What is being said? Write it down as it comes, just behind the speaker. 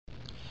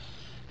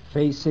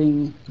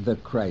Facing the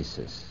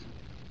crisis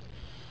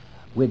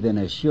with an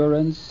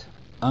assurance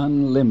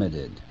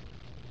unlimited.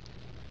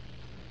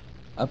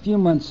 A few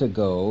months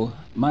ago,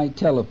 my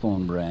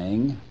telephone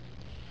rang,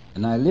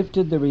 and I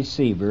lifted the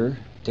receiver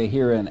to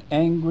hear an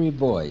angry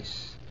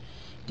voice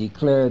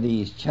declare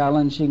these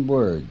challenging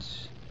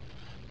words: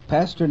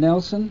 "Pastor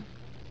Nelson,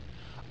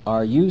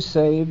 are you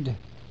saved?"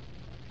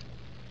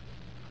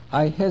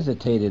 I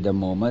hesitated a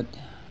moment,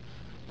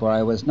 for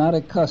I was not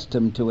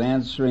accustomed to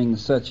answering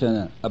such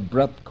an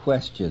abrupt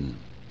question.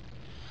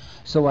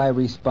 So I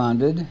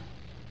responded,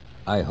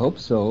 "I hope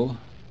so,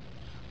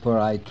 for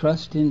I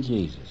trust in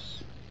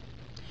Jesus."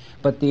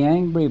 But the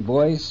angry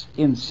voice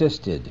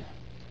insisted,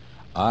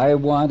 "I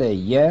want a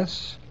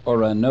yes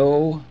or a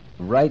no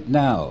right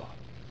now."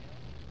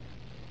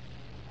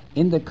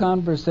 In the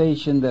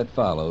conversation that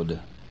followed,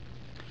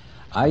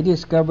 I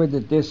discovered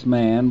that this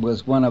man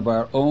was one of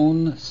our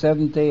own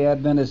Seventh-day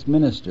Adventist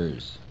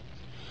ministers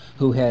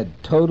who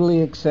had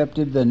totally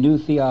accepted the new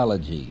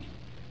theology,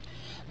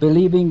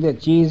 believing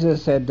that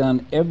Jesus had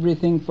done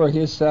everything for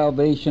his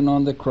salvation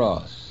on the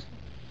cross,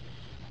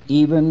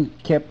 even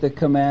kept the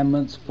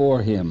commandments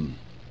for him.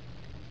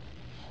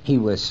 He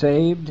was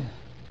saved,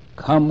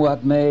 come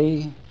what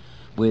may,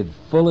 with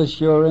full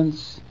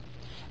assurance,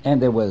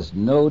 and there was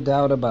no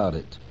doubt about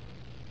it.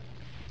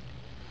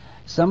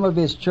 Some of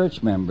his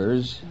church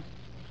members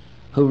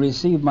who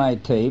received my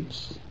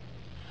tapes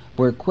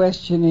were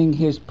questioning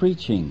his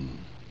preaching.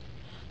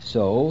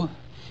 So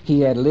he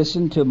had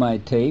listened to my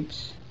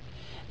tapes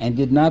and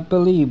did not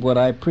believe what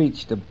I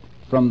preached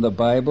from the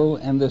Bible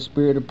and the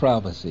spirit of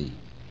prophecy.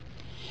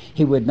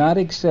 He would not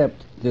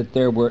accept that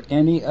there were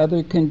any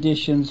other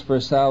conditions for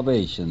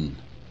salvation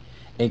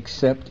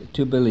except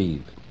to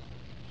believe.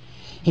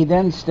 He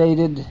then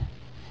stated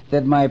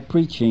that my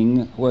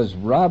preaching was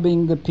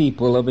robbing the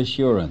people of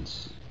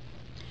assurance.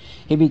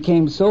 He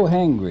became so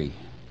angry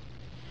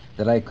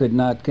that I could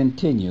not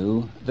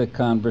continue the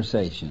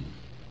conversation.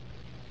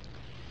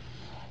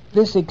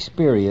 This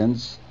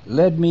experience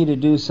led me to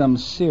do some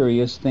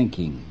serious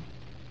thinking.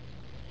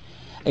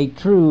 A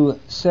true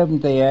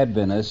Seventh-day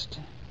Adventist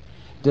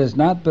does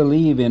not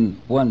believe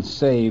in once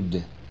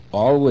saved,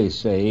 always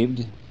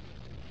saved,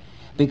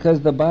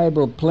 because the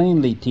Bible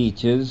plainly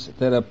teaches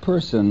that a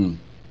person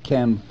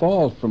can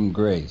fall from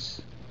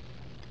grace.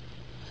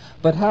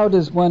 But how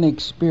does one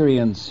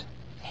experience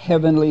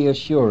heavenly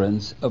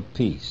assurance of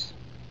peace?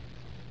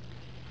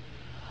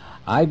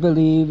 I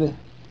believe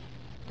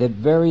that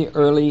very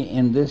early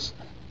in this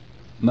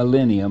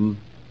millennium,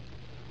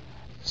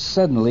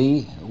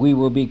 suddenly we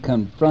will be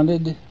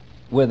confronted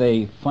with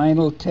a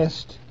final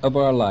test of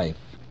our life,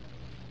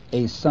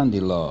 a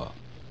Sunday law.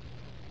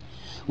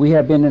 We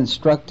have been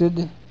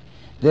instructed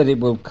that it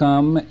will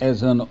come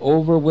as an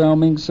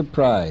overwhelming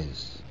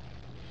surprise.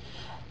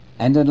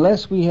 And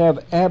unless we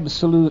have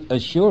absolute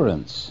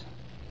assurance,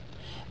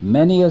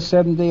 many a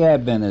Seventh-day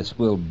Adventist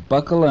will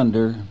buckle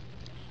under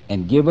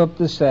and give up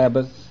the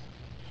Sabbath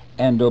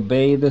and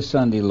obey the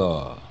Sunday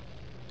law.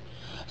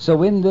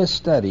 So in this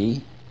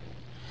study,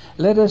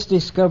 let us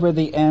discover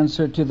the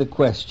answer to the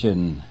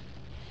question,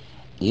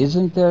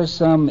 isn't there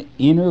some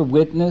inner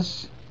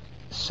witness,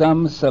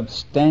 some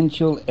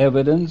substantial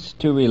evidence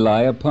to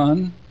rely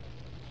upon?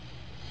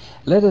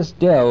 Let us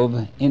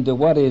delve into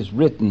what is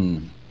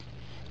written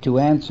to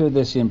answer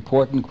this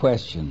important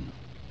question.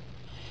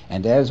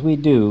 And as we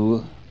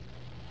do,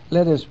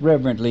 let us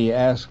reverently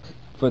ask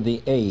for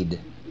the aid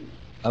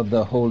of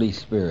the Holy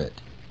Spirit.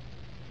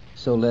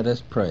 So let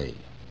us pray.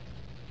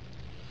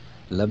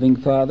 Loving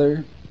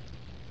Father,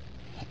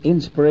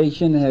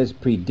 inspiration has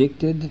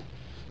predicted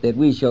that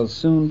we shall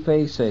soon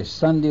face a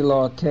Sunday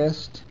law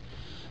test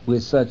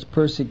with such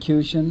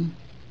persecution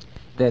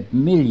that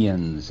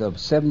millions of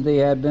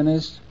Seventh-day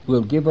Adventists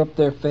will give up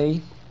their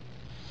faith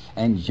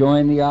and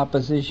join the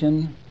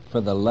opposition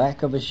for the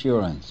lack of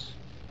assurance.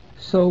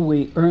 So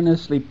we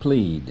earnestly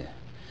plead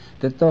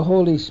that the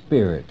Holy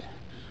Spirit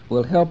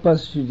will help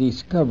us to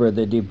discover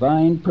the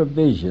divine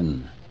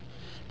provision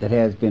that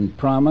has been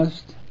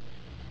promised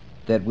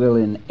that will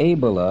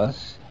enable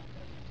us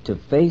to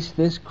face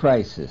this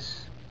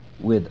crisis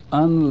with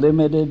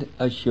unlimited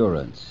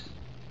assurance.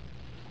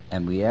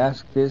 And we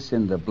ask this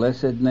in the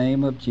blessed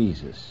name of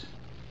Jesus.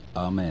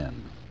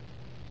 Amen.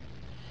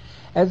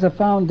 As a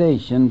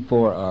foundation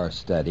for our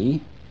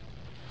study,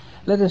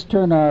 let us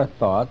turn our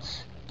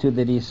thoughts to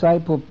the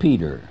disciple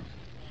Peter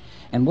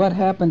and what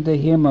happened to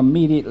him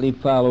immediately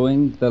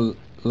following the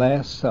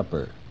Last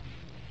Supper.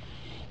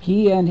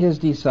 He and his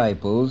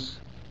disciples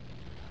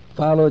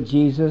followed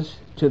Jesus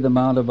to the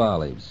Mount of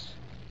Olives.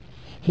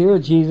 Here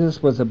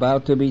Jesus was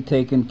about to be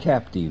taken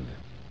captive,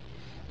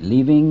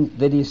 leaving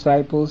the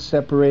disciples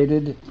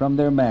separated from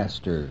their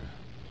master,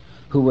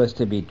 who was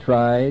to be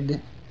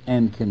tried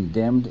and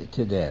condemned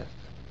to death.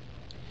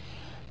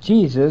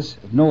 Jesus,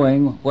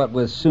 knowing what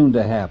was soon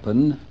to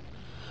happen,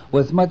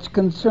 was much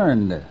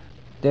concerned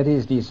that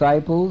his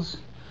disciples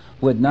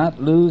would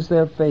not lose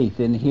their faith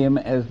in him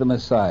as the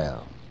Messiah.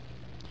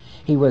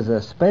 He was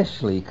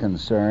especially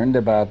concerned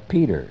about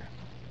Peter.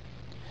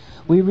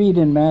 We read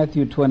in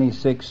Matthew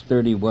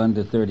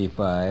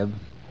 26:31-35,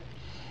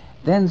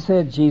 Then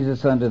said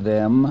Jesus unto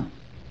them,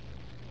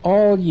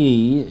 All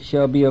ye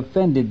shall be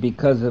offended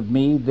because of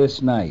me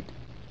this night,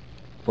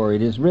 for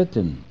it is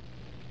written,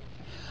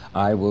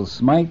 I will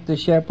smite the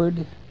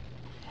shepherd,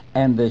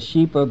 and the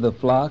sheep of the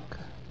flock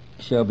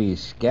shall be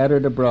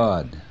scattered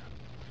abroad.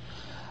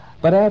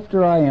 But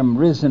after I am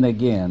risen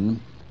again,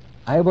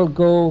 I will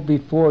go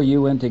before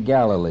you into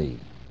Galilee.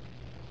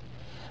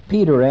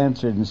 Peter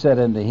answered and said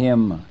unto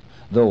him,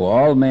 Though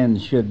all men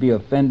should be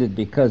offended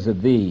because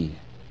of thee,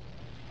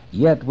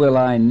 yet will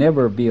I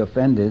never be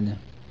offended.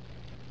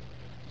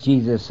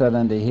 Jesus said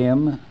unto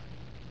him,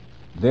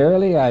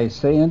 Verily I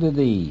say unto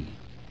thee,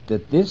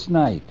 that this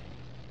night,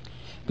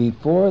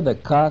 before the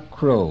cock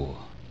crow,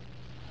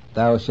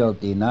 thou shalt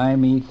deny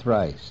me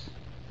thrice.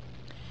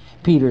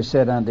 Peter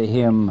said unto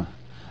him,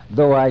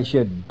 Though I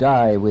should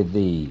die with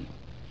thee,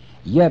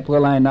 yet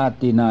will I not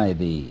deny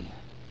thee.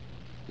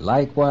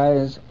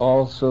 Likewise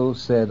also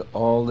said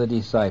all the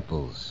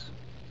disciples.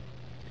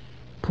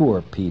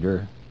 Poor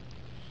Peter!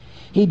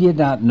 He did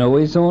not know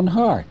his own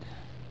heart,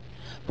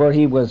 for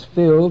he was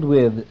filled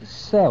with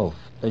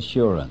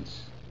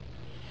self-assurance.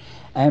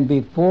 And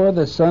before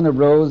the sun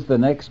arose the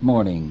next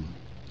morning,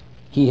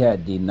 he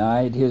had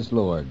denied his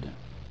Lord.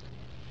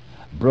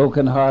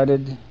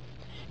 Broken-hearted,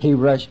 he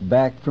rushed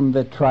back from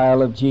the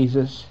trial of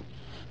Jesus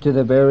to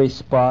the very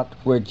spot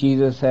where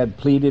Jesus had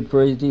pleaded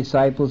for his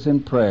disciples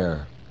in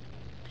prayer.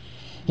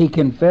 He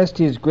confessed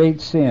his great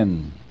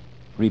sin,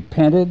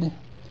 repented,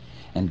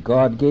 and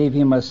God gave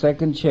him a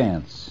second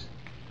chance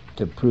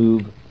to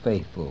prove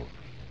faithful.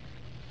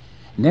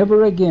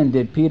 Never again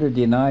did Peter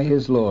deny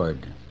his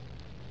Lord.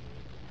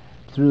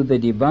 Through the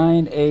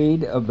divine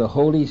aid of the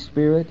Holy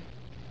Spirit,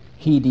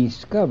 he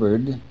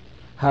discovered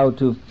how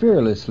to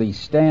fearlessly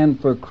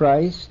stand for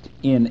Christ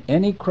in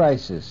any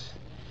crisis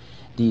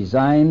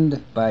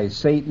designed by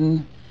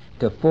Satan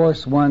to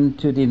force one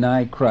to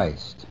deny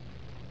Christ.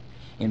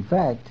 In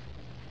fact,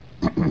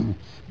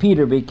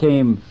 Peter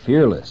became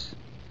fearless,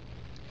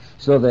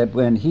 so that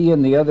when he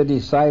and the other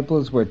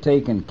disciples were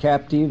taken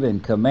captive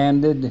and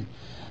commanded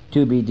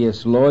to be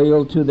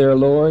disloyal to their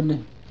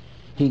Lord,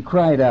 he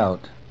cried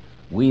out,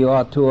 We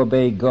ought to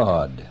obey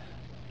God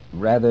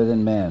rather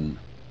than men.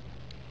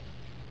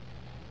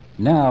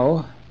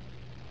 Now,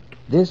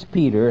 this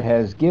Peter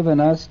has given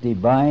us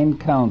divine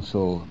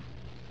counsel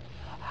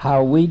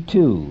how we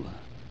too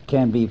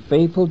can be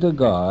faithful to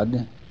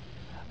God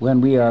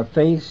when we are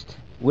faced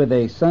with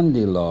a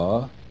Sunday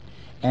law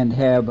and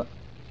have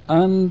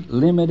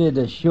unlimited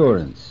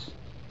assurance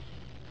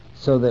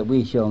so that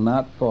we shall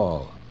not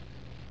fall.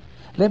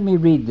 Let me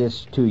read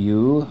this to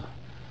you.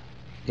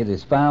 It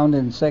is found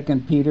in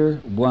 2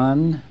 Peter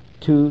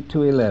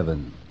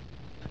 1:2-11.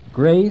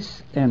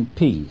 Grace and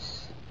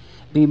peace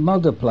be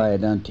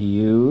multiplied unto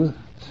you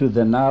through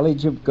the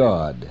knowledge of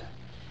God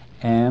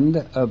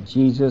and of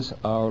Jesus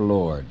our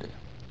Lord,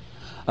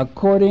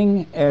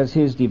 according as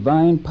his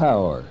divine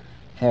power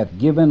hath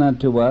given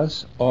unto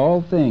us all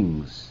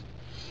things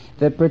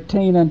that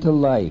pertain unto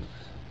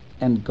life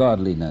and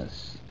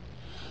godliness,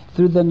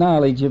 through the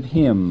knowledge of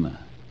him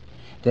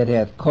that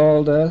hath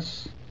called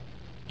us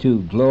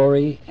to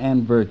glory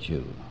and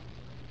virtue.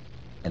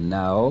 And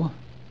now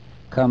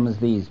comes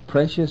these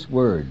precious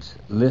words.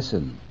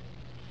 Listen.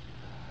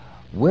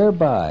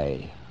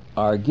 Whereby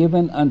are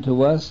given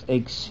unto us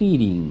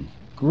exceeding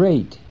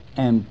great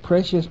and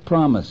precious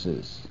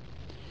promises,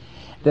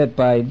 that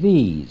by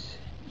these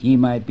ye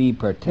might be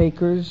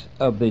partakers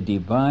of the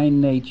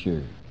divine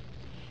nature,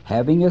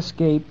 having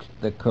escaped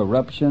the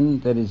corruption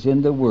that is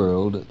in the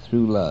world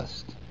through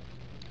lust.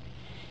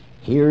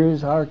 Here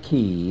is our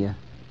key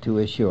to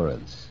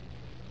assurance.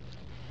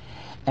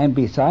 And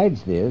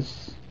besides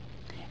this,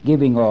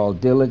 giving all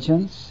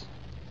diligence,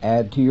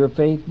 add to your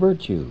faith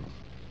virtue,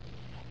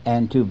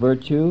 and to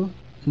virtue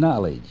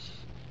knowledge,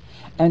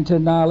 and to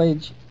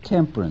knowledge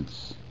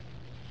temperance,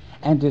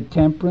 and to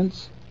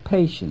temperance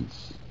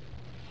patience,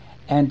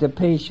 and to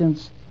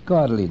patience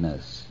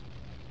godliness,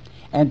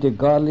 and to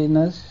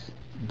godliness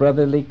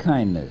brotherly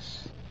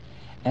kindness,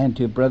 and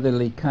to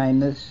brotherly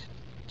kindness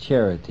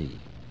charity.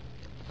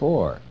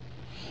 For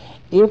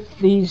if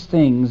these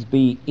things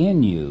be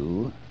in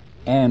you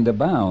and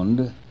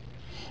abound,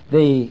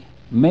 they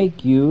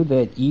make you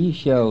that ye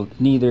shall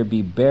neither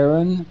be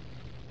barren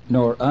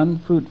nor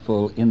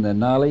unfruitful in the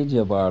knowledge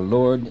of our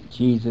Lord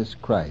Jesus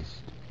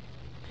Christ.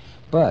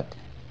 But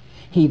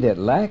he that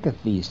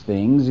lacketh these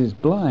things is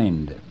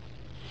blind,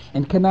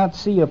 and cannot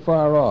see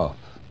afar off,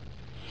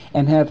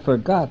 and hath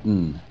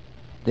forgotten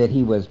that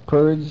he was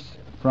purged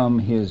from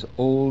his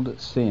old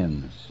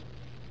sins.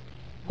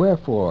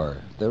 Wherefore,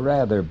 the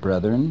rather,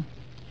 brethren,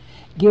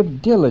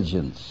 give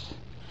diligence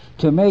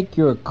to make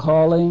your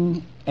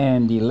calling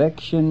and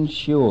election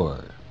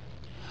sure.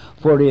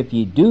 For if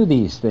ye do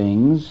these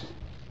things,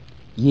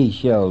 ye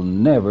shall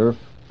never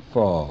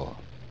fall.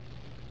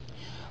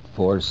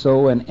 For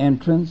so an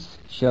entrance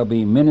shall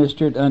be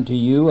ministered unto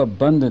you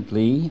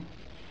abundantly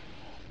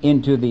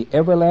into the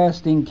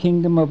everlasting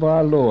kingdom of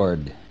our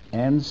Lord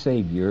and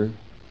Savior,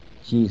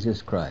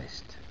 Jesus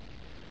Christ.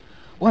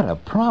 What a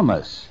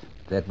promise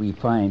that we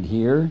find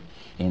here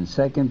in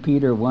 2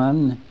 Peter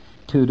 1,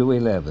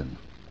 2-11.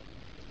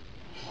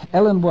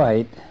 Ellen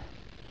White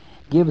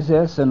gives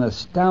us an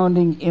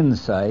astounding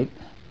insight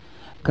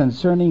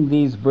concerning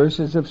these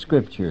verses of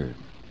Scripture.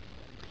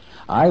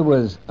 I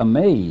was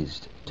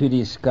amazed to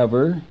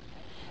discover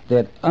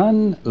that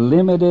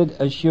unlimited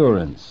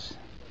assurance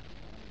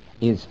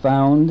is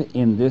found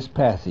in this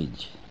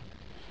passage.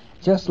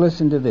 Just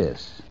listen to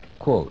this,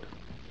 quote,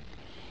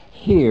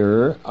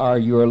 "Here are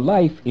your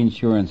life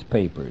insurance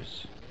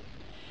papers.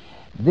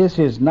 This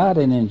is not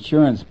an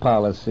insurance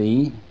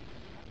policy,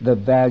 the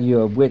value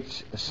of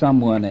which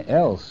someone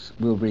else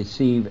will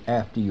receive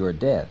after your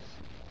death.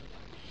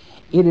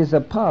 It is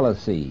a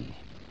policy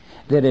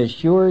that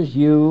assures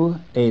you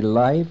a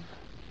life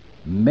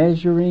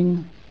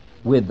measuring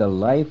with the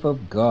life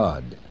of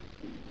God,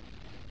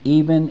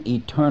 even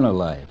eternal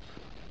life."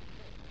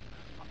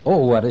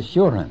 Oh, what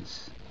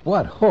assurance!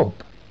 What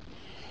hope!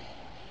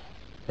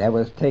 That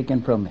was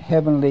taken from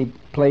Heavenly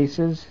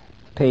Places,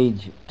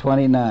 page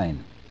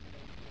 29.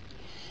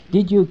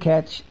 Did you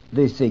catch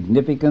the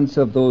significance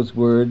of those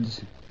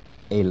words,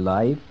 a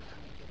life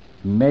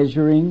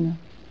measuring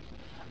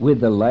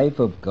with the life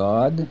of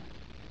God?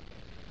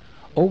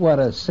 Oh, what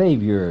a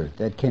Savior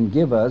that can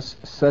give us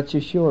such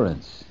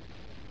assurance.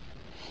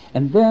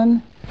 And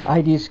then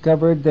I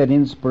discovered that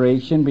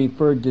inspiration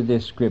referred to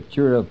this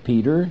scripture of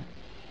Peter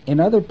in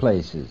other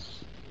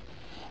places.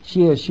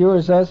 She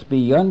assures us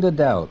beyond a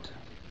doubt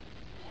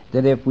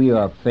that if we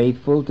are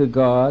faithful to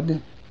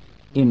God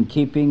in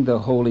keeping the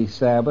holy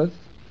Sabbath,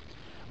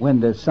 when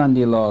the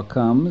Sunday law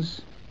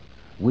comes,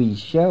 we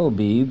shall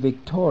be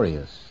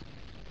victorious.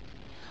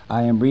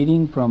 I am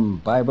reading from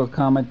Bible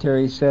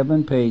Commentary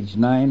 7, page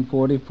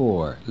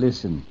 944.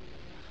 Listen,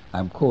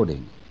 I'm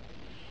quoting.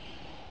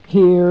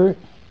 "Here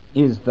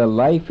is the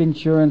life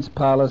insurance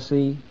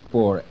policy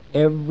for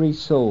every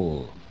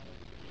soul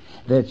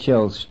that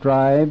shall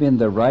strive in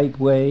the right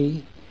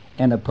way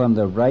and upon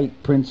the right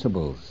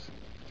principles.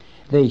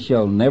 They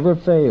shall never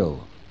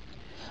fail,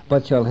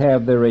 but shall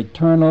have their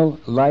eternal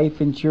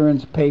life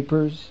insurance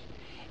papers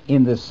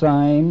in the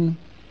sign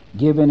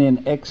given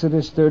in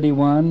Exodus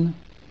 31,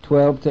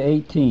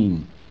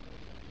 12-18,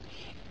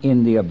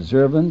 in the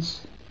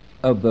observance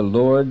of the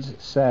Lord's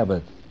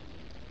Sabbath.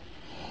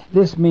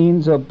 This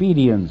means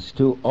obedience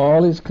to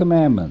all His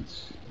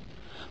commandments,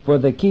 for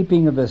the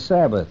keeping of the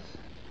Sabbath,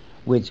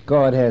 which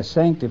God has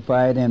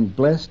sanctified and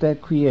blessed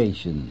at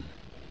creation,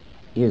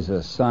 is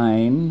a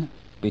sign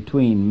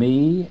between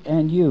me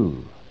and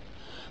you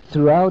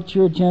throughout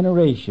your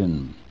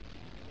generation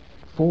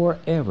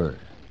forever,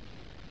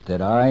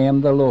 that I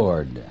am the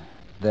Lord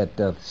that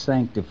doth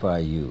sanctify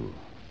you."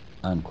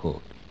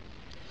 Unquote.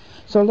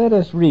 So let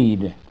us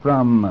read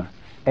from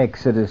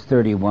Exodus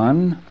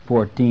 31,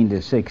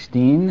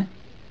 14-16,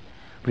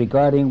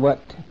 regarding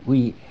what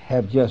we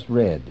have just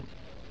read.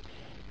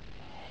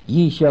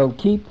 "Ye shall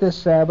keep the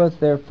Sabbath,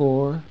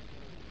 therefore,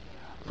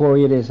 for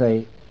it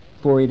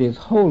is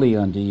holy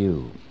unto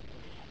you.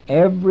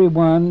 Every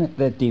one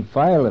that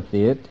defileth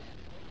it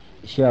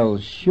shall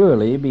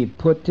surely be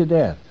put to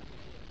death.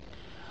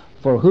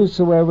 For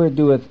whosoever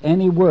doeth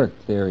any work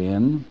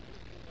therein,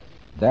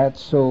 that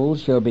soul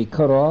shall be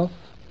cut off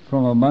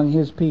from among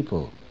his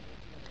people.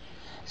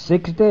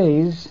 6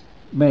 days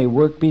may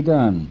work be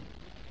done,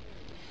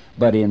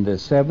 but in the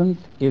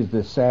 7th is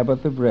the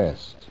Sabbath of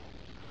rest,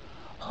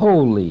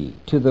 holy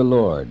to the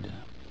Lord.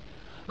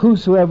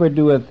 Whosoever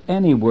doeth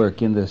any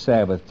work in the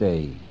Sabbath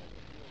day,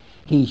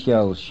 he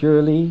shall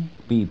surely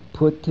be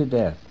put to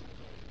death.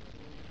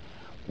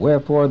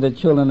 Wherefore the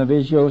children of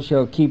Israel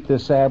shall keep the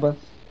Sabbath,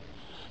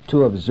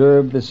 to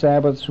observe the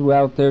Sabbath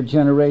throughout their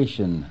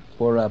generation,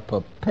 for a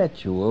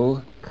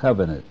perpetual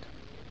covenant."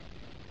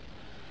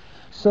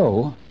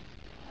 So,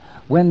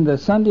 when the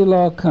Sunday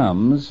law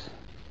comes,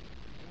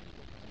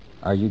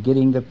 are you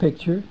getting the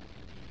picture?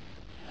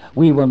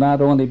 We will not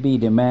only be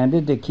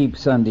demanded to keep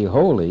Sunday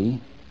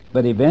holy,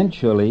 but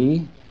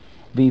eventually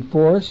be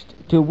forced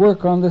to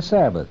work on the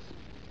Sabbath.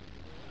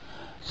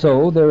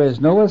 So there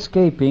is no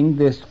escaping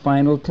this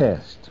final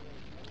test.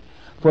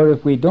 For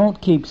if we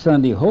don't keep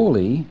Sunday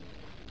holy,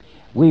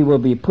 we will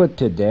be put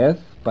to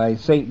death by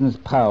Satan's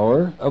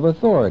power of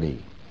authority.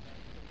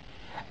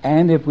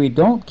 And if we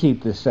don't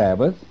keep the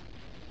Sabbath,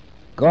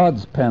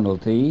 God's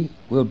penalty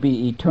will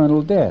be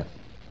eternal death.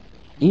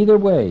 Either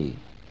way,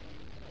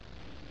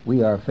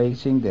 we are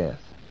facing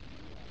death.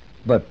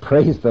 But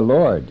praise the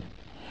Lord,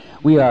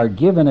 we are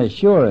given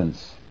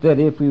assurance that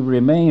if we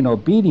remain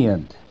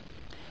obedient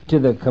to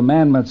the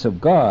commandments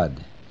of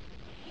God,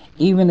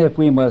 even if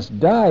we must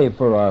die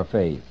for our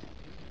faith,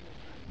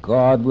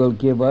 God will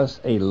give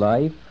us a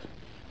life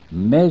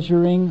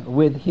measuring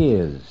with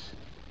His,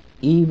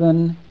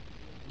 even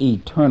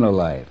eternal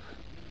life.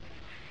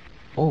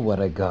 Oh,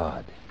 what a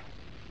God!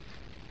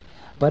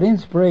 But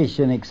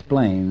inspiration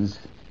explains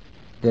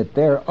that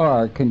there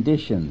are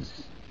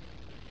conditions.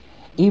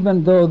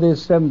 Even though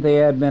this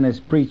Seventh-day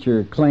Adventist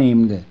preacher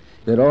claimed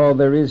that all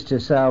there is to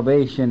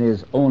salvation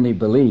is only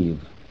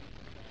believe,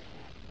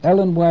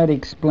 Ellen White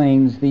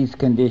explains these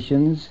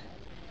conditions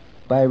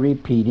by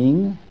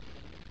repeating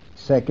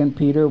 2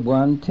 Peter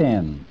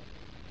 1:10.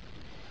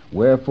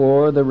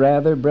 Wherefore the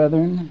rather,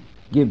 brethren,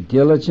 give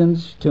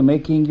diligence to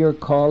making your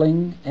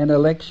calling and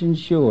election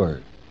sure.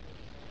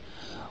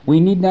 We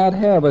need not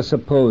have a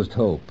supposed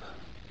hope,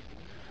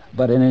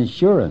 but an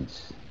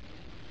assurance.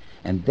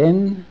 And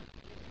then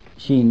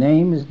she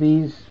names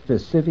these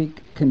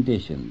specific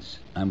conditions.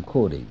 I'm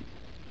quoting.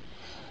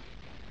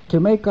 To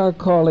make our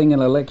calling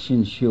and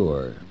election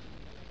sure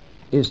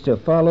is to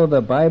follow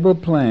the Bible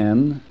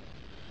plan,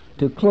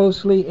 to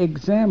closely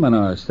examine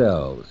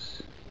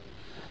ourselves,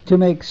 to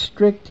make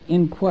strict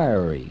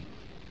inquiry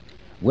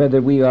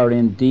whether we are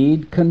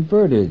indeed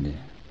converted,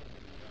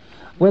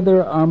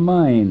 whether our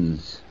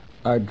minds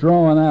are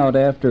drawn out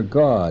after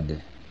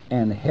God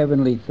and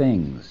heavenly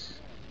things,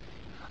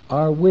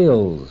 our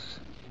wills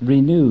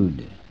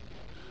renewed,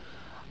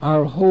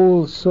 our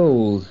whole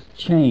souls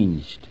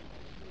changed.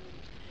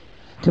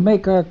 To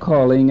make our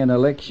calling and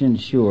election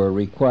sure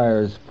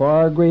requires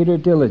far greater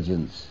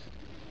diligence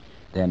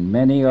than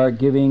many are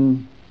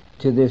giving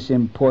to this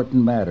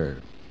important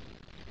matter.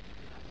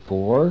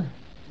 For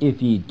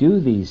if ye do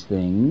these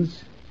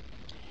things,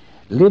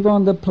 live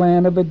on the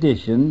plan of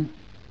addition,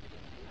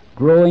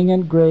 growing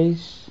in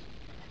grace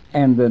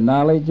and the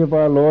knowledge of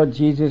our Lord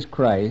Jesus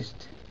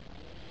Christ,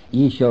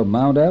 ye shall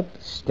mount up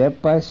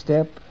step by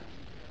step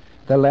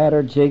the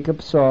ladder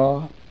Jacob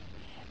saw,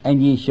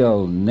 and ye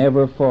shall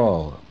never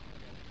fall.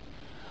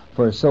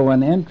 For so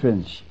an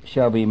entrance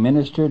shall be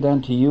ministered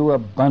unto you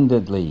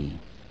abundantly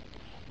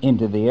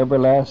into the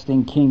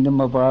everlasting kingdom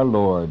of our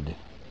Lord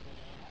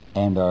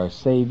and our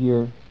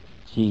Savior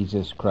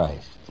Jesus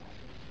Christ.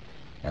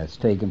 That's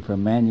taken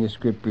from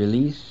Manuscript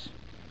Release,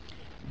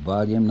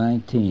 Volume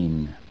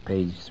 19,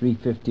 page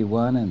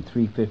 351 and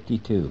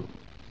 352.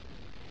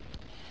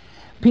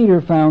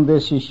 Peter found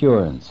this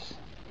assurance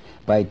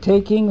by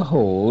taking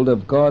hold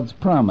of God's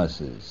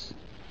promises,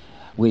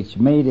 which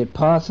made it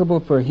possible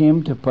for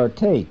him to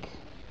partake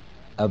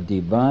of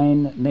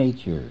divine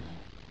nature.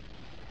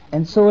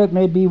 And so it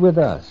may be with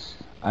us.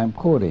 I'm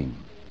quoting.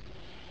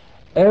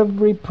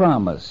 Every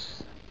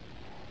promise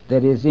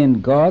that is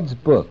in God's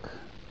book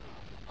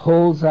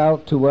holds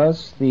out to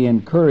us the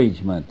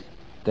encouragement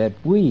that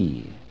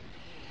we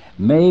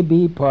may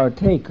be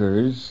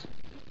partakers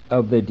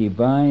of the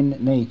divine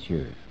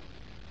nature.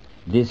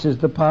 This is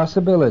the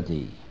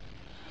possibility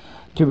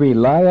to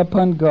rely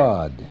upon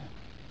God,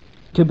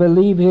 to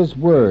believe His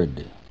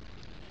Word,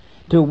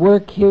 to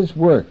work His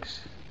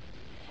works,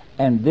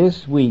 and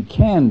this we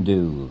can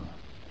do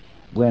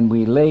when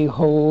we lay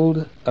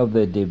hold of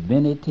the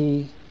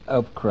divinity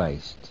of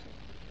Christ.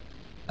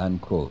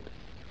 Unquote.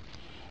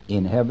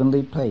 In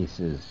Heavenly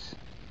Places,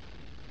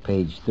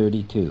 page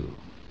 32.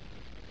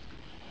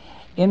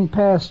 In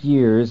past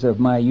years of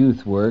my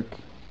youth work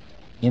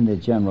in the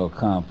General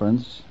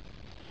Conference,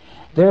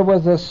 there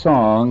was a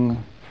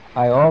song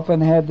I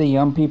often had the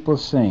young people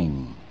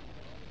sing.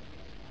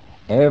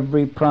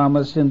 Every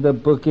promise in the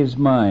book is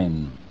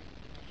mine,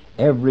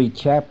 every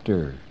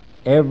chapter,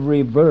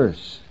 every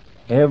verse,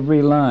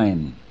 every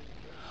line.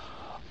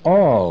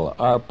 All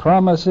are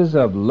promises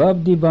of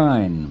love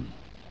divine.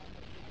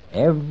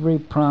 Every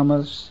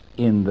promise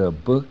in the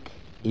book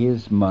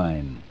is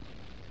mine.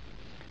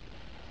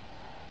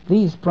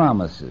 These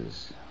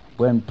promises,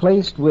 when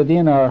placed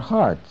within our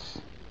hearts,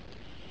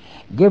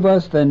 give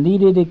us the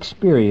needed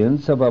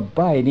experience of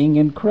abiding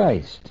in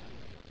Christ.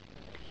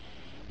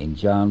 In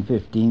John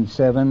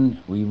 15:7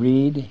 we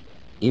read,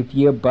 If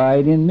ye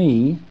abide in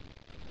me,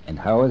 and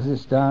how is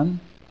this done?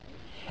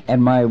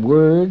 And my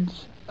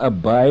words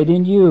abide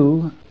in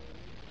you,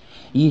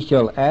 ye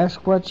shall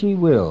ask what ye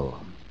will,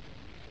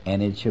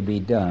 and it shall be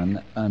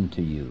done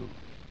unto you.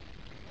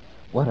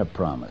 What a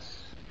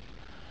promise.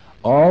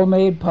 All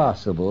made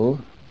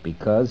possible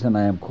because, and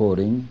I am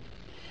quoting,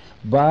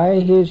 by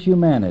His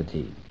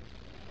humanity.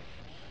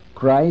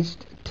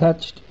 Christ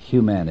touched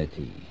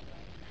humanity.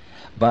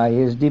 By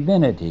His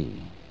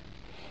divinity,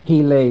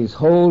 He lays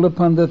hold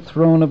upon the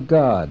throne of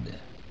God.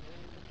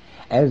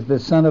 As the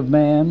Son of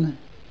Man,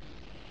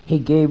 He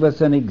gave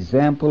us an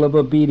example of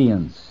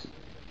obedience.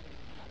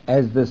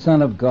 As the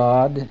Son of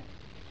God,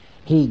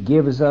 He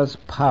gives us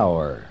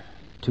power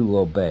to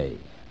obey.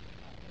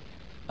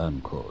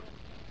 Unquote.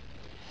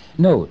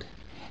 Note,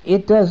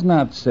 it does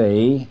not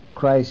say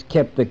Christ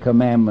kept the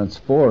commandments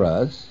for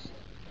us,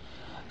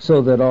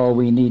 so that all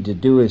we need to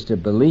do is to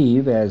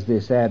believe, as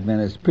this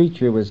Adventist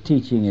preacher was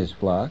teaching his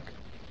flock.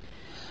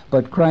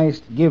 But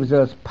Christ gives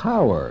us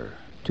power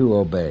to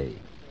obey.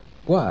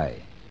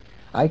 Why?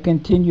 I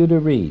continue to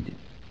read,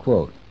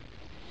 quote,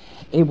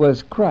 It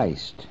was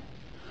Christ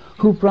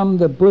who from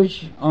the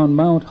bush on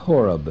Mount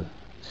Horeb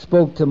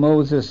spoke to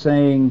Moses,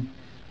 saying,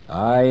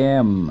 I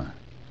am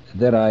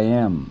that I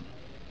am.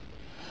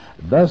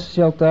 Thus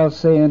shalt thou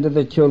say unto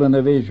the children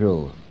of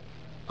Israel,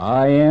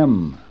 I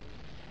am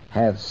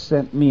hath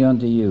sent me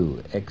unto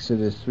you.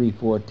 Exodus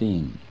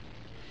 3:14.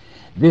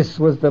 This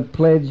was the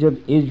pledge of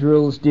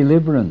Israel's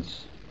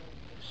deliverance.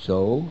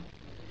 So,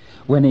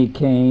 when He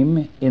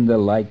came in the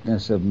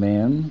likeness of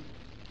men,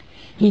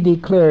 He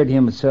declared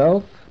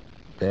Himself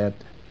that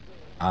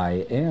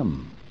I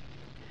am.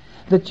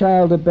 The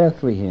child of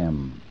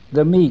Bethlehem,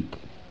 the meek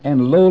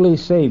and lowly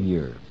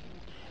Savior,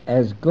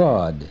 as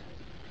God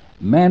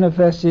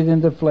manifested in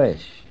the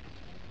flesh,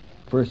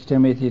 1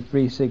 Timothy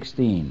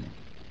 3:16.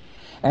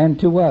 And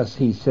to us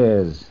he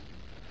says,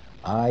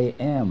 I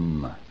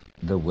am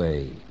the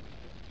way,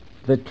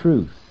 the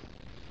truth,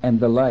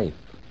 and the life,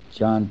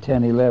 John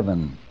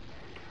 10:11,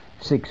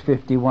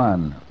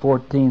 6:51,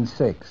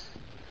 14:6.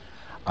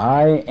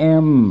 I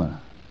am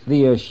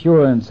the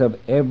assurance of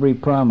every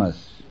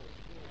promise.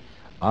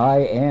 I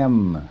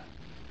am.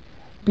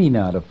 Be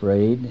not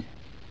afraid.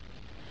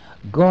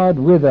 God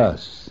with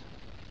us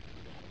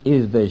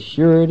is the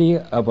surety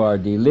of our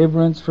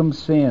deliverance from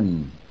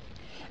sin,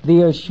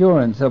 the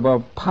assurance of our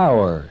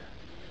power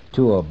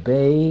to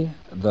obey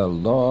the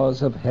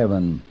laws of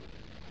heaven.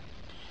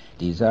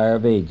 Desire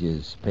of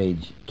Ages,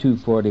 page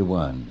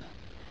 241.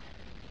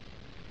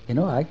 You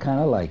know, I kind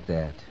of like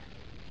that.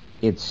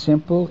 It's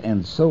simple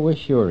and so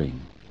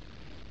assuring.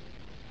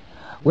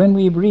 When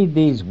we read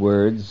these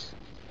words,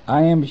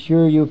 I am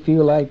sure you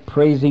feel like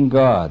praising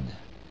God.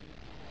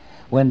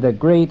 When the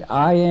great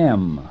I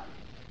am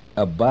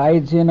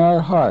abides in our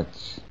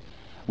hearts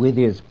with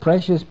his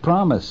precious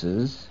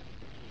promises,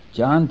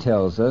 John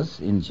tells us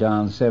in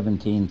John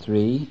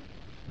 17:3,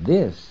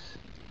 this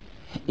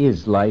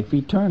is life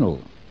eternal.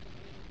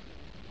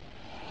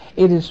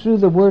 It is through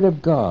the Word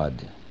of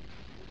God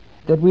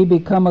that we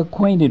become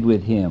acquainted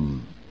with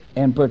him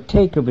and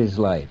partake of his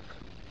life.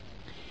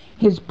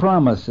 His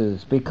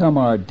promises become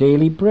our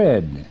daily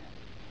bread,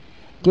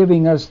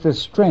 giving us the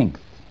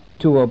strength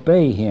to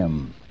obey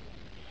him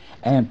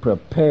and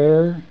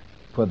prepare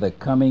for the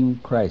coming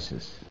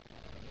crisis.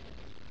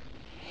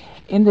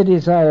 In the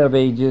Desire of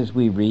Ages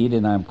we read,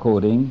 and I'm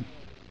quoting,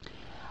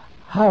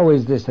 how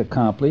is this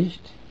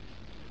accomplished?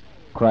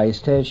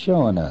 Christ has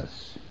shown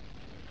us.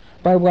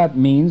 By what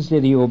means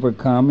did he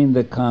overcome in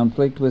the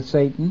conflict with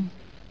Satan?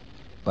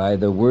 By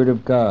the Word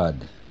of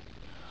God.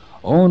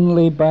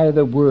 Only by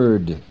the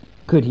Word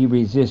could he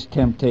resist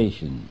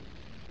temptation.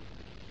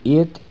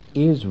 It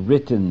is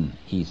written,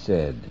 he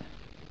said.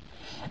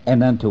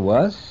 And unto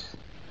us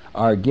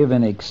are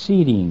given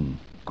exceeding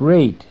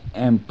great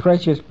and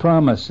precious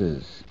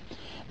promises,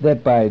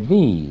 that by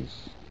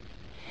these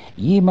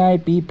ye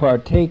might be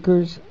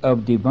partakers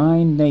of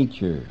divine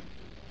nature,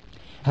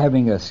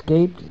 having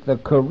escaped the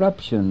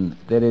corruption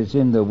that is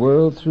in the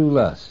world through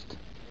lust.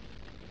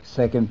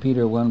 2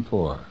 Peter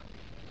 1:4.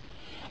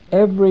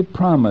 Every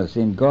promise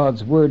in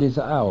God's Word is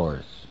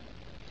ours.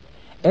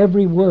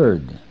 Every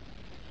word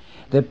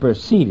that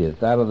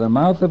proceedeth out of the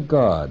mouth of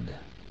God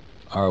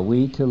are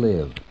we to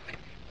live.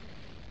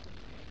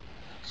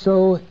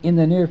 So, in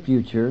the near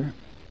future,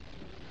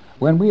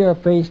 when we are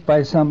faced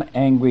by some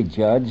angry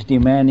judge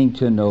demanding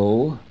to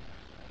know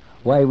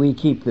why we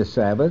keep the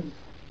Sabbath,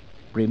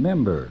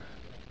 remember,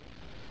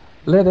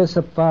 let us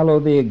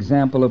follow the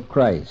example of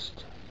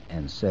Christ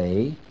and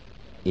say,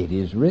 it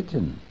is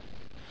written,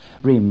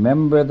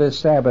 remember the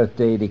Sabbath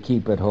day to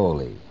keep it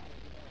holy.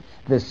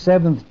 The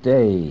seventh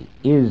day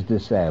is the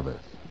Sabbath.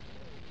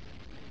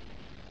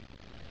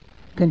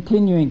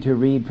 Continuing to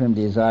read from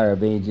Desire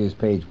of Ages,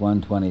 page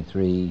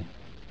 123.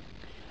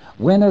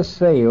 When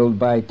assailed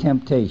by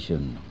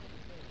temptation,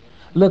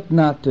 look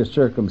not to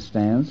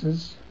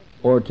circumstances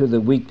or to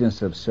the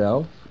weakness of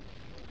self,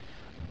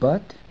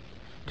 but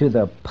to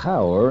the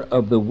power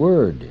of the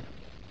Word.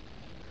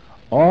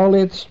 All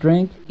its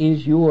strength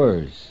is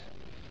yours.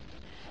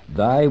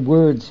 Thy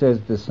word,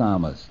 says the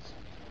psalmist,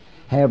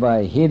 have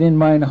I hid in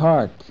mine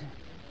heart,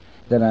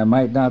 that I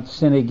might not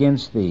sin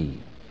against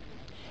thee.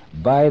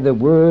 By the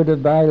word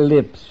of thy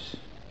lips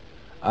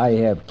I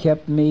have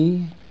kept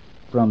me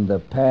from the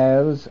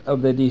paths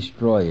of the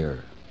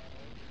destroyer.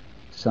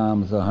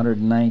 Psalms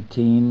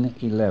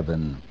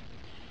 119:11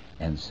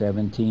 and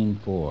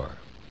 17:4.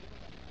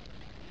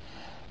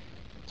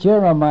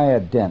 Jeremiah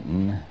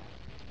Denton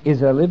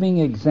is a living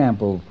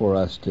example for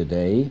us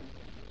today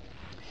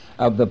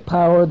of the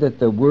power that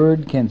the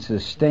Word can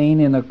sustain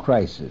in a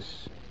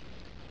crisis.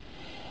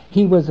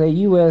 He was a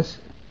U.S.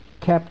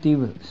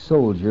 captive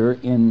soldier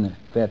in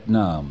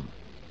Vietnam.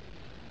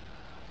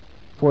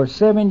 For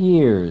 7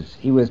 years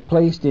he was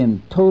placed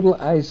in total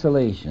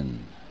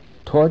isolation,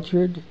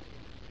 tortured,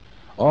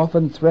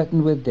 often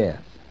threatened with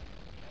death.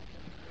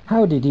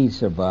 How did he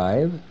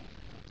survive?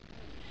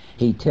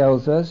 He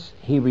tells us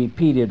he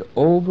repeated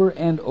over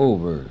and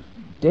over,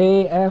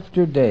 day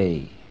after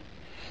day,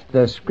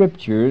 the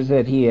scriptures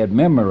that he had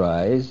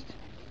memorized,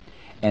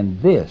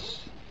 and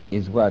this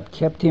is what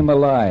kept him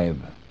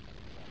alive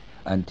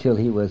until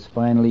he was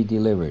finally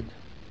delivered.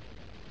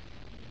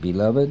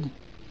 Beloved,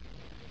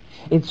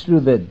 it's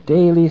through the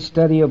daily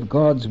study of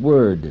God's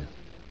Word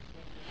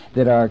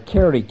that our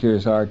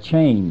characters are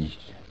changed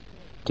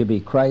to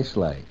be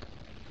Christ-like.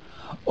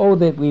 Oh,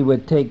 that we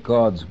would take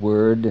God's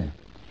Word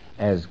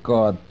as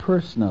God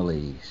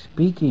personally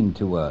speaking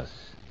to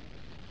us.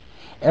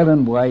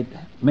 Ellen White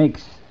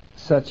makes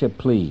such a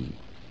plea.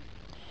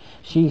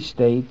 She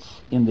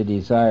states in the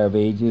Desire of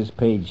Ages,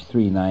 page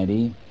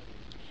 390,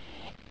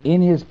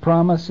 in his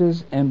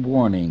promises and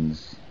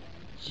warnings,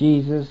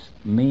 Jesus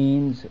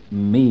means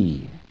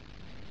me.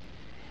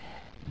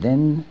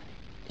 Then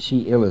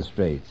she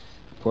illustrates,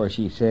 for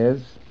she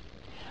says,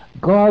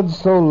 God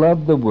so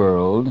loved the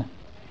world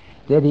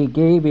that he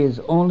gave his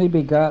only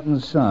begotten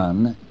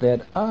Son,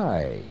 that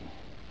I,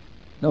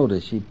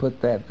 notice she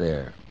put that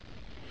there,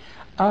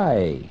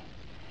 I,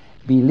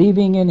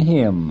 believing in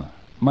him,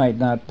 might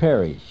not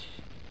perish,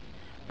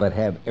 but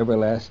have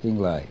everlasting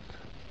life.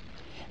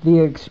 The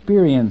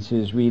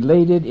experiences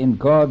related in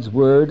God's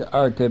Word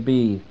are to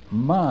be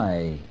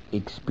my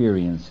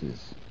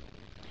experiences.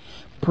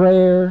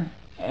 Prayer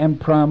and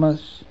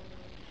promise,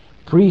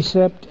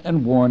 precept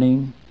and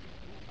warning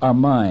are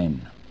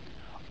mine.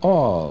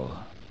 All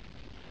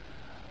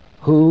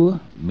who,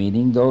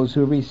 meaning those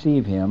who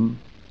receive him,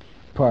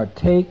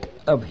 partake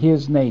of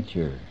his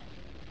nature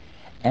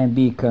and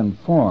be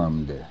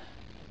conformed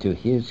to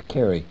his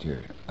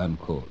character,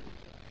 unquote.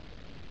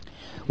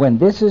 When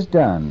this is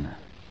done,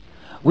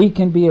 we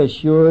can be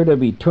assured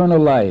of eternal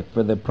life,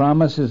 for the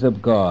promises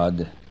of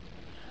God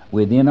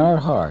within our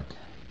heart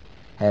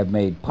have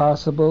made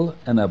possible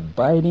an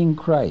abiding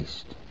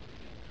Christ.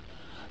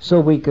 So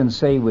we can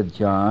say with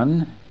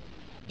John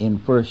in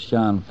 1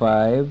 John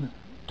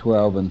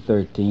 5:12 and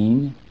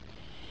 13,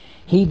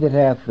 he that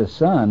hath the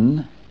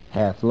Son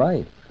hath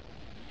life,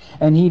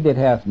 and he that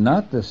hath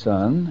not the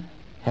Son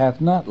hath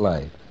not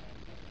life.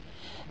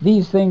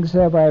 These things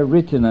have I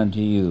written unto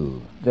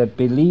you, that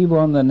believe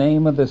on the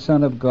name of the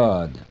Son of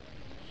God,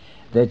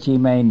 that ye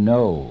may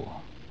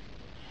know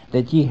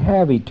that ye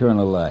have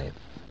eternal life,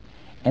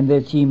 and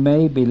that ye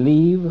may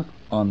believe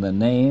on the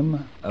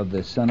name of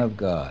the Son of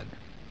God.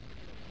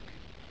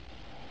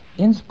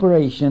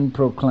 Inspiration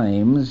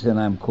proclaims, and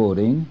I'm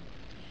quoting,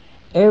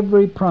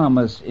 every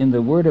promise in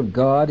the Word of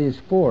God is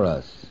for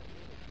us.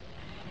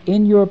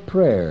 In your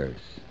prayers,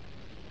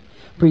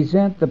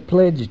 present the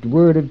pledged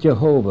Word of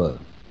Jehovah,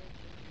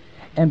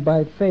 and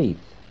by faith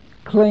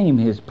claim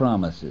his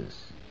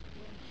promises.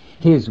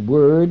 His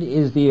Word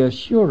is the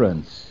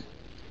assurance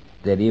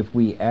that if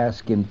we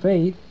ask in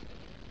faith,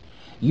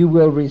 you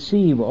will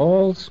receive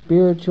all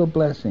spiritual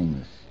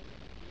blessings.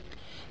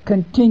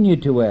 Continue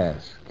to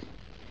ask,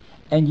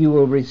 and you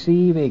will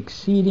receive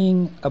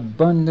exceeding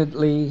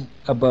abundantly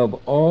above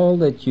all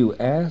that you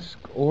ask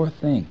or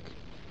think.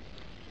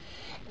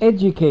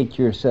 Educate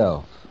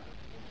yourself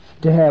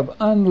to have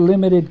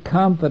unlimited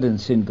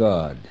confidence in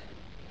God.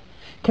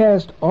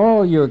 Cast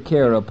all your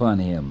care upon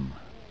him.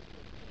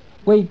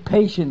 Wait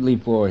patiently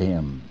for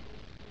him,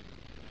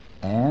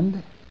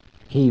 and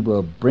he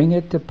will bring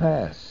it to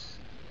pass,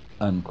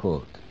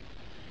 unquote.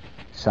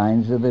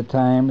 Signs of the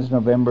Times,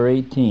 November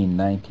 18,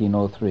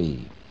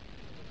 1903.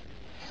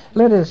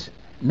 Let us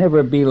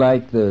never be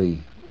like the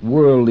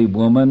worldly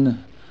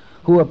woman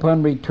who,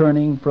 upon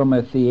returning from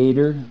a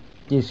theater,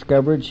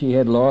 discovered she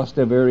had lost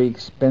a very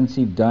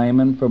expensive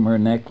diamond from her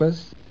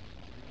necklace.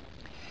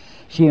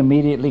 She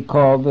immediately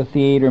called the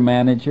theater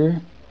manager.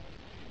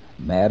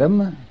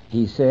 Madam,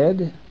 he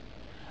said,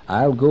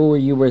 I'll go where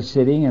you were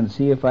sitting and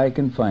see if I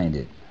can find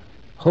it.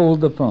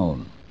 Hold the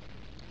phone.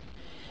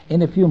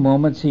 In a few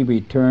moments he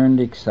returned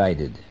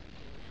excited.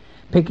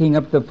 Picking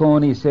up the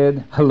phone, he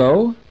said,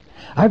 Hello?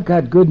 I've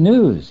got good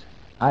news.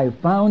 I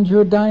found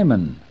your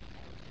diamond.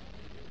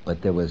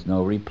 But there was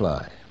no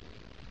reply.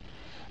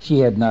 She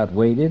had not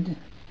waited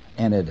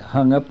and had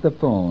hung up the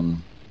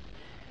phone,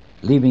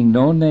 leaving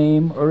no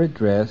name or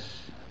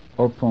address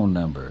or phone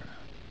number.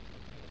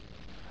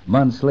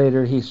 Months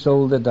later, he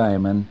sold the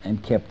diamond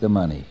and kept the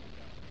money.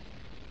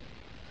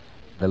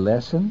 The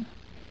lesson?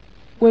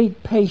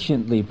 Wait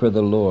patiently for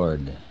the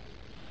Lord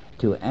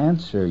to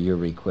answer your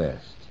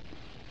request.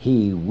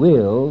 He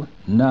will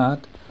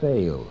not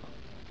fail.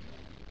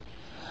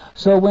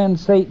 So when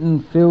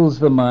Satan fills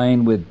the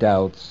mind with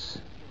doubts,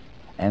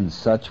 and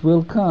such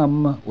will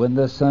come when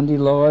the Sunday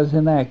law is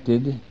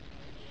enacted,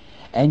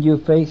 and you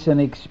face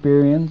an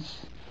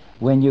experience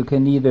when you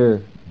can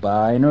neither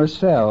buy nor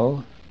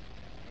sell,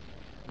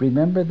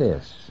 remember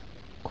this,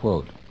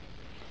 quote,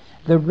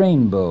 the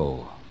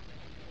rainbow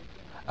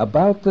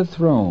about the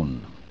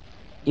throne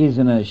is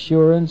an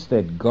assurance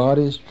that God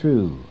is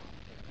true,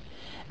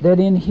 that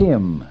in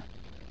him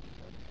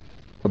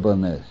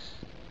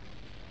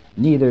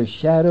neither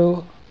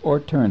shadow or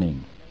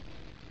turning.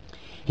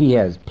 He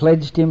has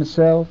pledged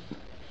himself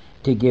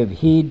to give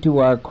heed to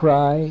our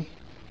cry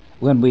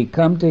when we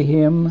come to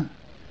him,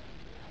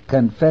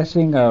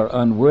 confessing our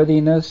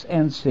unworthiness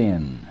and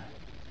sin.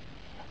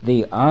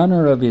 The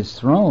honor of his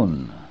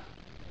throne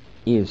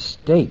is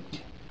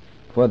staked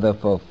for the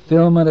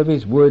fulfillment of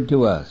his word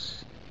to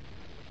us.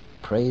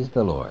 Praise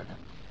the Lord.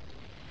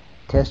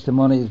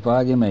 Testimonies,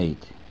 Volume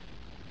 8,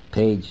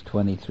 page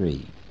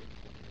 23.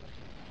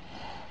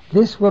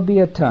 This will be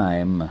a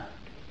time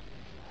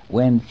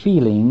when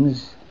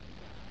feelings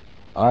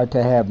are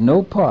to have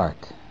no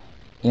part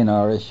in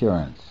our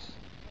assurance.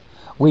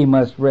 We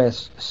must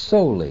rest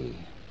solely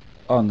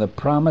on the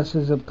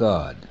promises of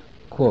God.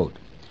 Quote,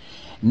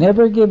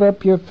 never give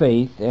up your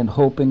faith and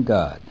hope in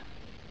God.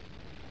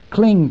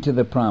 Cling to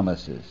the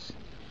promises.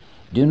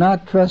 Do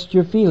not trust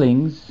your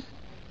feelings,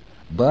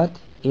 but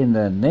in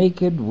the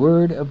naked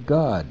word of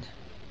God.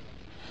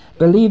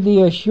 Believe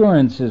the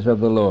assurances of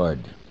the Lord.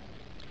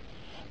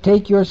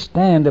 Take your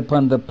stand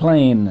upon the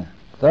plain,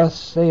 thus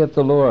saith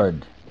the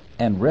Lord,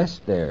 and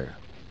rest there,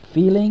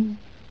 feeling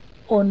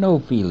or no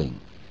feeling.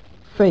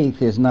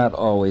 Faith is not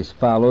always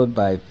followed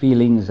by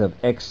feelings of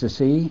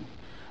ecstasy,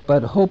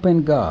 but hope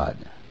in God.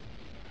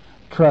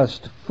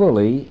 Trust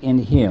fully in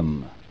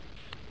Him.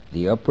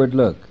 The Upward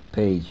Look,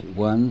 page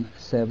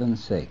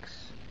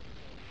 176.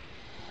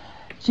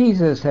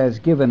 Jesus has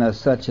given us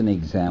such an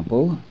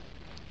example.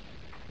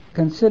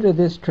 Consider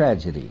this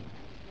tragedy.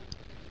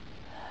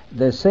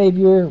 The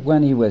Savior,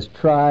 when He was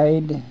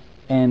tried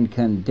and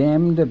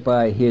condemned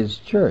by His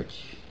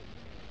church,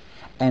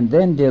 and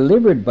then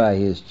delivered by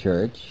His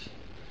church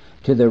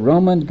to the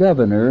Roman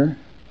governor,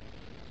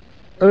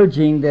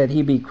 urging that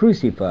He be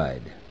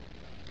crucified,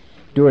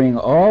 during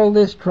all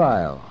this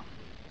trial,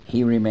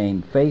 He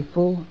remained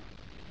faithful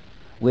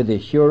with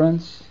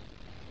assurance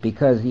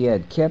because He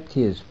had kept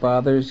His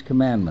Father's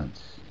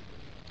commandments.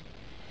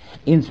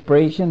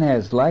 Inspiration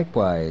has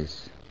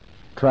likewise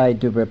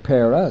tried to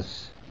prepare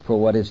us for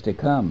what is to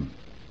come.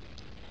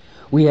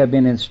 We have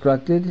been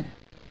instructed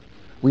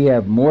we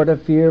have more to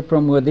fear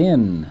from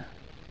within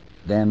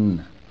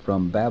than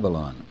from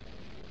Babylon.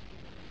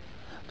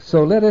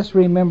 So let us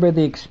remember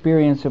the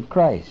experience of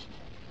Christ.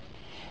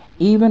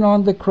 Even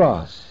on the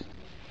cross,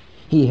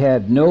 He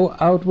had no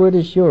outward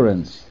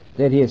assurance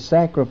that His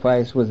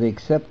sacrifice was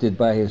accepted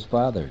by His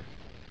Father.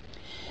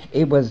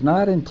 It was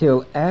not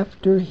until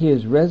after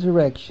His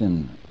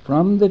resurrection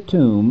from the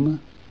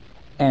tomb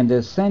and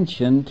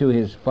ascension to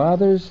His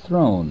Father's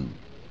throne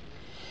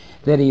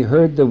that He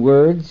heard the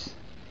words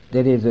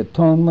that His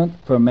atonement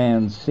for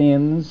man's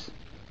sins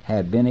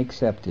had been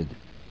accepted.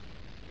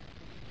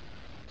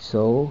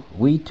 So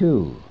we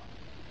too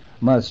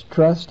must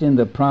trust in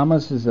the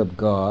promises of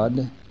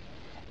God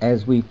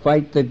as we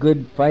fight the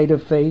good fight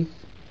of faith,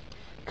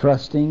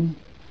 trusting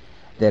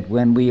that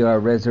when we are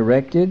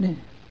resurrected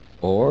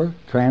or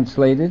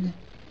translated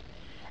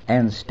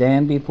and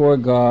stand before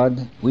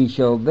God, we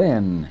shall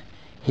then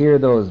hear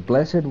those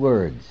blessed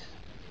words,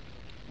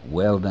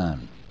 "Well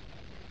done."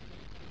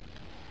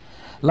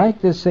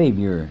 Like the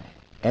Savior,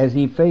 as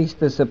He faced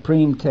the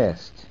supreme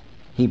test,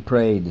 He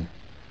prayed,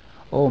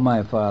 "O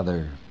my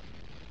Father,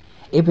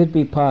 if it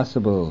be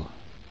possible,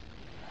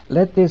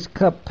 let this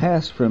cup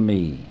pass from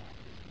me.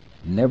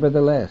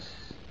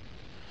 Nevertheless,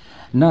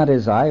 not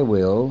as I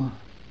will,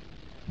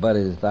 but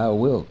as Thou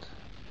wilt."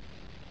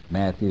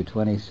 Matthew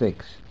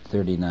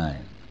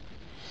 26:39.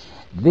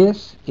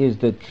 This is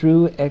the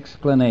true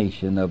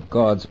explanation of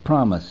God's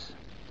promise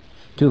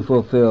to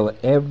fulfill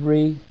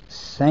every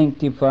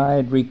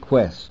sanctified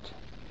request,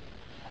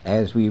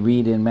 as we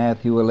read in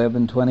Matthew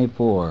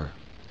 11:24,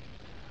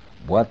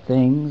 "What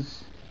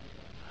things,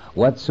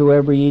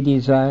 whatsoever ye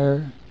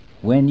desire,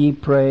 when ye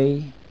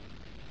pray,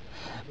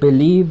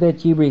 believe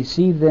that ye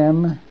receive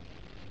them,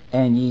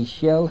 and ye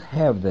shall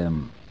have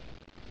them."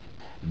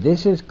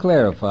 This is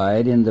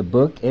clarified in the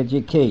book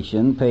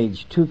Education,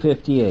 page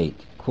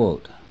 258.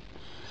 Quote,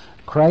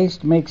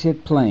 "Christ makes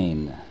it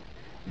plain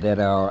that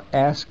our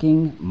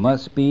asking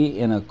must be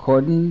in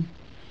accordance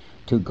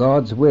to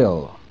God's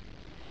will.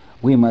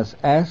 We must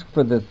ask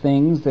for the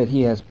things that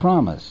He has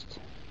promised,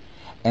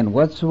 and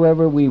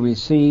whatsoever we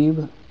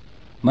receive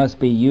must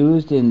be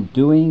used in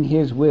doing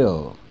His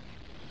will.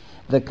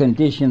 The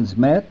conditions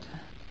met,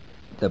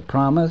 the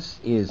promise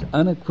is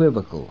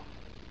unequivocal.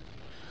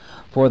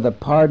 For the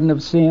pardon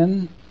of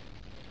sin,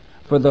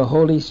 for the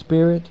Holy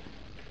Spirit,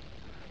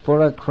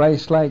 for a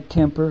Christ-like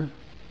temper,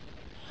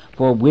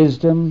 for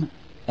wisdom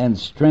and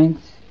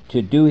strength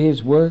to do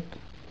His work,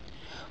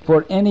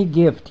 for any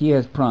gift He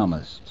has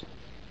promised,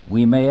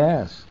 we may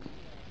ask.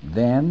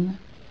 Then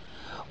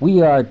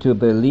we are to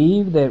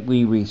believe that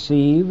we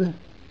receive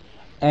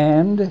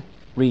and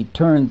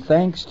return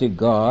thanks to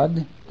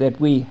God that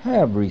we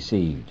have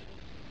received.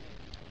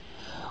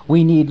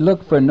 We need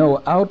look for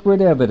no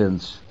outward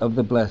evidence of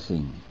the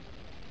blessing.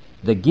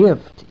 The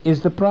gift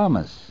is the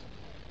promise,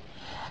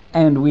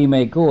 and we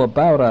may go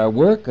about our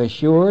work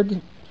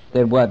assured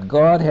that what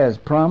God has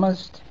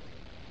promised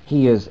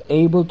He is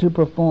able to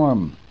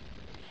perform,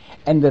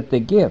 and that the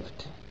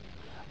gift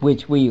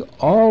which we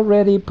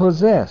already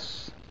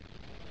possess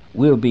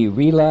will be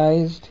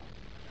realized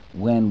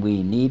when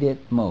we need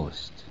it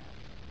most."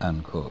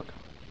 Unquote.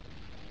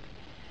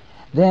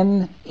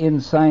 Then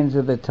in Signs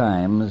of the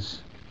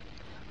Times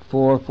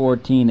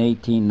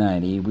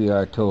 4/14/1890 we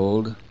are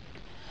told,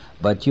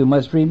 "But you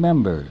must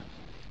remember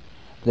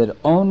that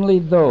only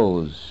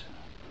those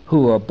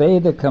who obey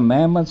the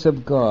commandments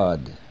of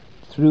God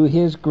through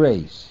His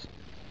grace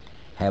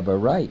have a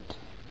right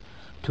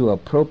to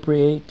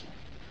appropriate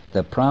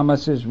the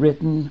promises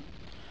written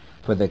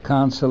for the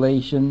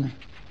consolation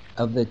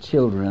of the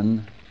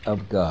children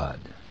of God."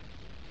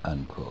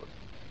 Unquote.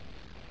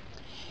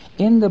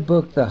 In the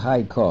book The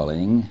High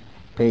Calling,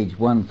 page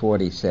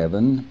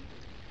 147,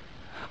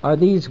 are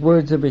these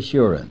words of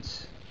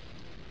assurance: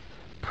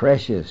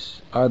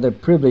 "Precious are the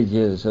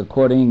privileges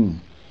according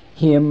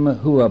Him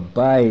who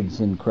abides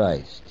in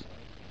Christ.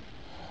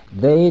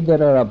 They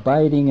that are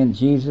abiding in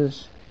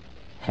Jesus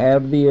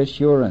have the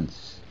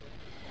assurance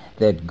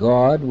that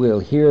God will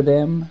hear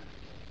them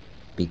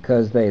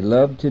because they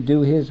love to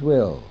do His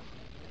will.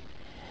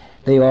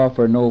 They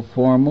offer no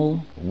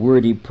formal,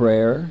 wordy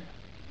prayer,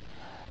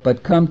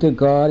 but come to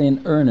God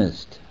in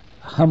earnest,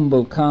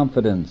 humble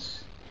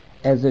confidence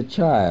as a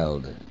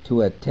child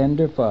to a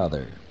tender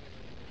father,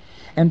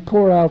 and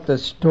pour out the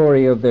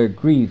story of their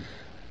grief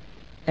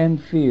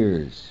and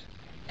fears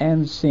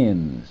and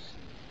sins,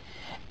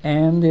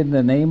 and in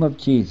the name of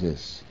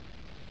Jesus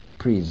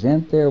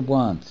present their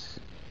wants.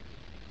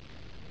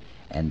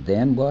 And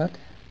then what?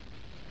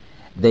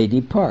 They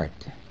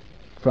depart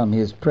from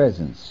His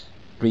presence,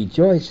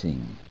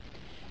 rejoicing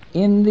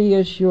in the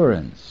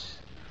assurance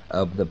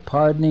of the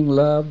pardoning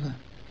love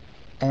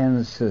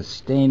and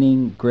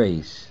sustaining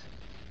grace.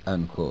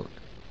 Unquote.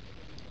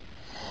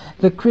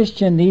 The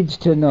Christian needs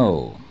to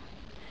know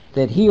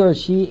that he or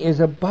she is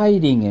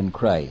abiding in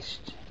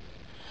Christ.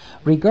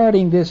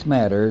 Regarding this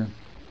matter,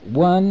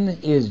 one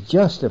is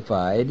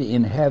justified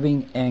in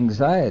having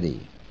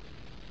anxiety.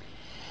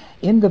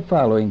 In the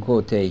following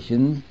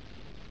quotation,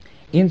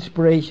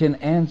 inspiration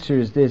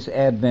answers this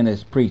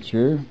Adventist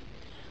preacher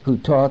who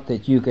taught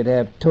that you could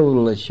have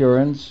total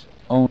assurance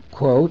on,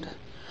 quote,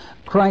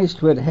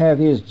 Christ would have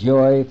His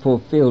joy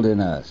fulfilled in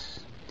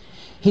us.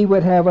 He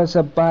would have us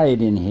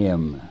abide in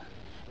Him,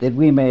 that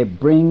we may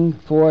bring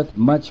forth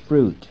much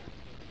fruit.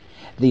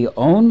 The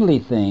only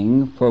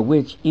thing for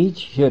which each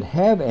should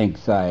have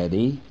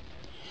anxiety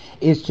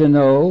is to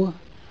know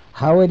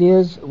how it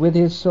is with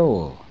his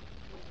soul.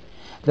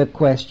 The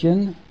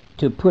question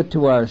to put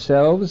to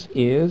ourselves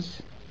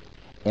is,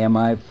 am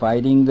I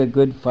fighting the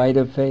good fight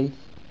of faith?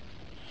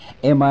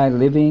 Am I a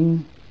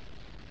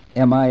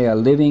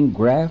living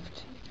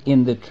graft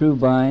in the true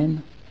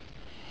vine?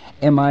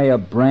 Am I a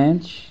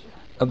branch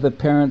of the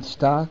parent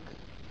stock,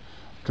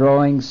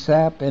 drawing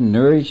sap and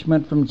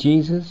nourishment from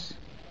Jesus?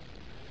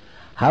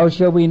 How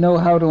shall we know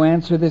how to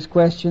answer this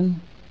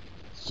question?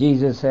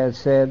 Jesus has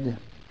said,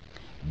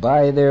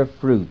 by their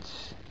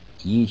fruits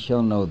ye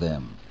shall know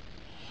them.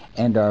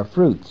 And our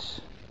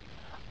fruits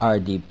are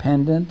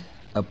dependent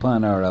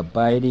upon our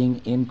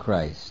abiding in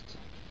Christ.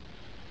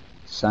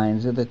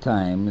 Signs of the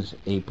Times,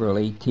 April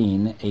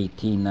 18,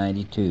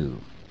 1892.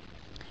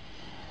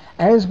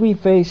 As we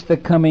face the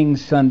coming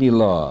Sunday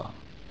law,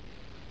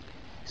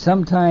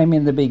 sometime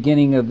in the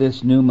beginning of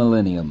this new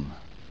millennium,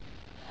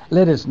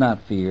 let us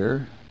not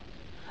fear,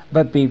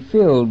 but be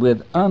filled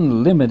with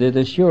unlimited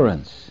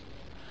assurance.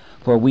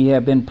 For we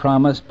have been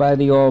promised by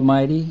the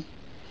Almighty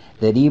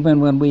that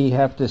even when we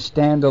have to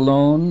stand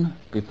alone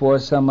before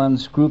some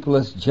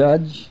unscrupulous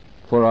judge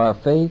for our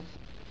faith,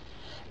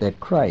 that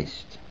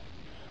Christ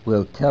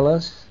will tell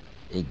us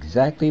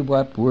exactly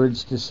what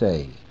words to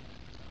say.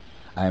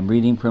 I'm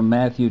reading from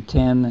Matthew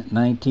 10,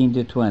 19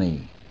 to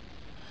 20.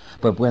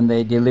 But when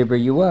they deliver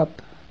you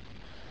up,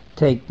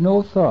 take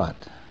no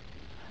thought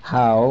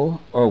how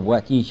or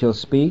what ye shall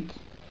speak,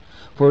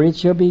 for it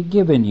shall be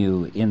given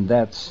you in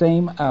that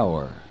same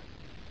hour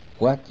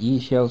what ye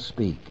shall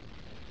speak.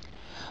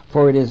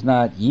 For it is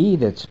not ye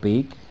that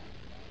speak,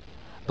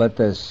 but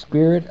the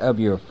Spirit of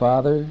your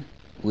Father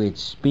which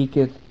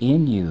speaketh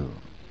in you.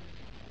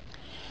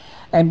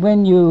 And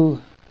when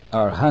you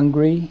are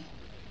hungry,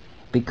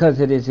 because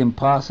it is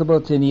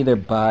impossible to neither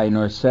buy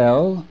nor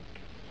sell,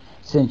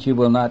 since you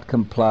will not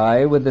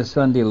comply with the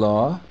Sunday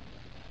law,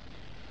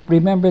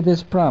 remember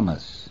this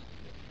promise,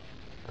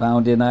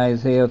 found in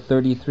Isaiah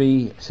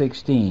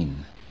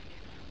 33:16.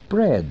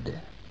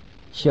 Bread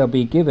shall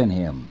be given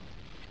him,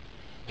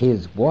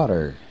 his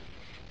water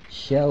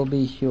shall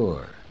be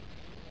sure.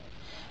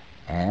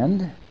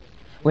 And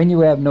when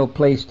you have no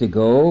place to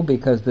go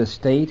because the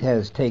state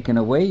has taken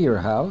away your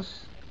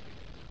house,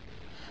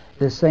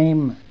 the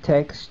same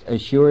text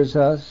assures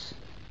us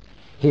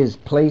his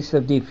place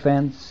of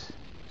defense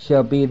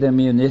shall be the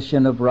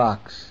munition of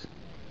rocks.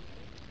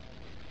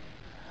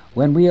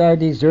 When we are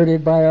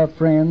deserted by our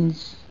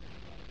friends,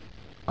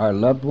 our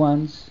loved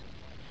ones,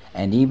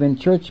 and even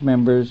church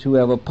members who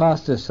have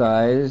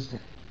apostatized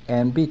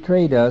and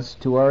betrayed us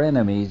to our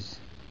enemies,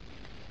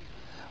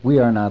 we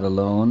are not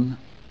alone,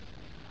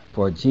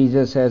 for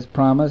Jesus has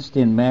promised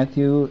in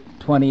Matthew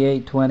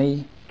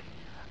 28:20,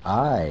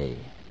 I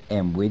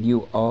am with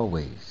you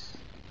always,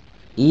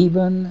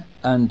 even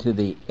unto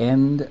the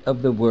end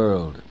of the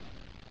world.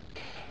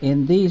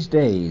 In these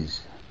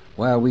days,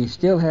 while we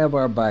still have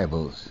our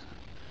Bibles,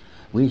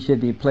 we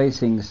should be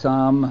placing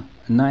Psalm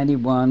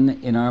 91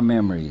 in our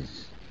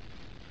memories,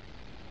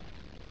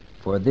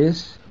 for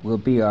this will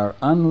be our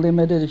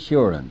unlimited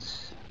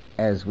assurance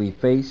as we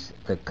face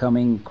the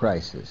coming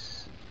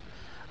crisis.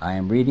 I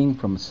am reading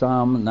from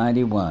Psalm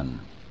 91.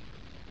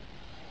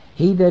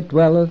 He that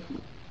dwelleth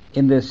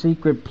in the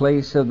secret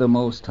place of the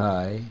Most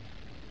High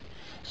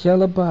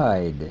shall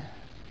abide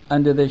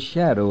under the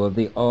shadow of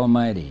the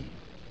Almighty.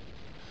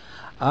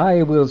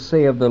 I will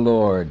say of the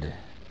Lord,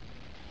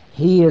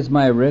 He is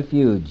my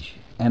refuge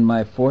and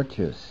my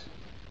fortress,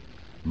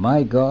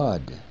 my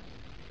God,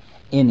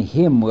 in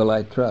Him will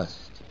I trust.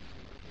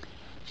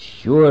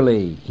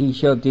 Surely he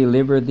shall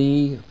deliver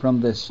thee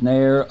from the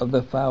snare of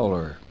the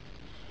fowler,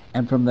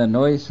 and from the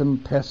noisome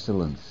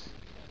pestilence.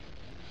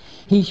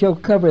 He shall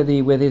cover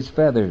thee with his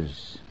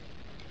feathers,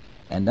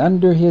 and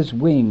under his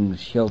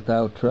wings shalt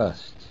thou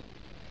trust.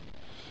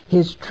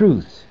 His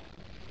truth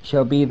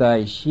shall be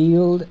thy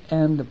shield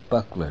and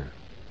buckler.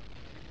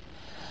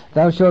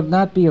 Thou shalt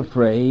not be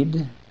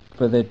afraid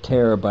for the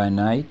terror by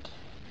night,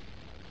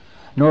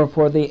 nor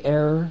for the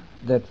arrow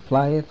that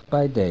flieth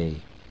by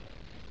day,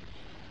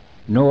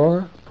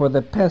 nor for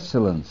the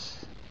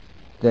pestilence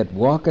that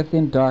walketh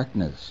in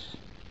darkness,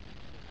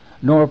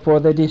 nor for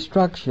the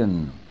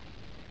destruction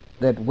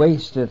that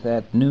wasteth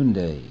at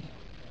noonday.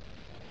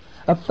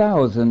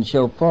 1,000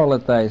 shall fall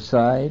at thy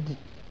side,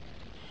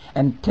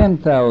 and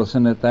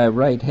 10,000 at thy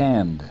right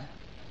hand,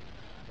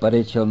 but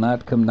it shall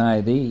not come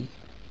nigh thee.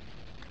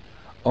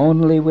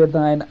 Only with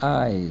thine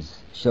eyes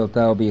shalt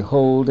thou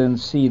behold and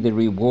see the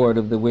reward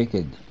of the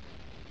wicked,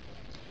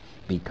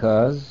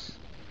 because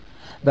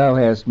thou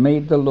hast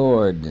made the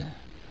Lord,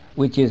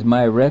 which is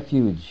my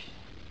refuge,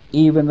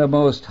 even the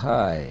Most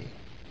High,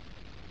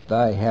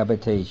 thy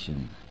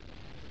habitation.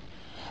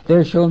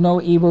 There shall no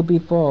evil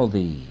befall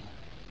thee,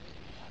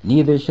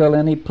 neither shall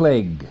any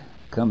plague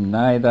come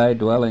nigh thy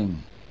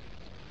dwelling.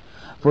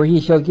 For he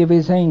shall give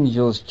his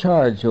angels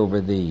charge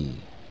over thee,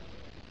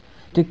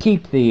 to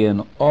keep thee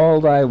in all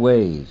thy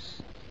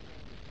ways.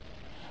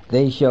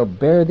 They shall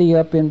bear thee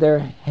up in their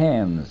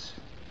hands,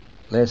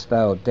 lest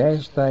thou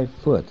dash thy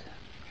foot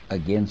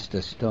against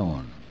a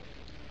stone.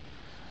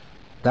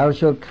 Thou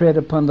shalt tread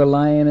upon the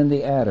lion and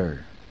the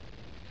adder,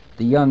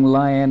 the young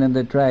lion and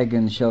the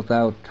dragon shalt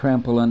thou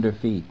trample under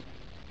feet,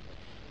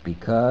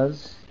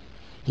 because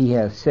he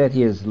hath set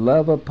his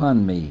love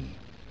upon me.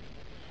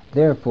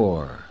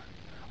 Therefore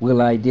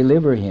will I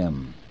deliver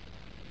him.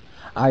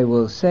 I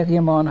will set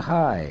him on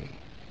high,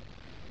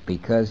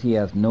 because he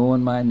hath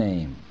known my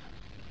name.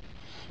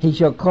 He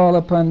shall call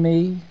upon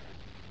me,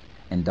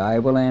 and I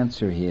will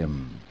answer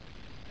him.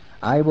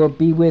 I will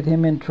be with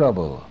him in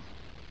trouble.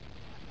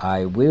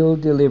 I will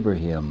deliver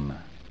him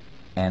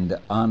and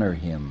honor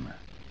him.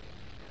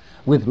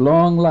 With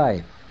long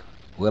life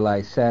will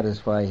I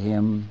satisfy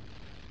him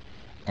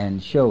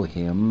and show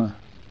him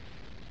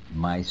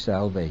my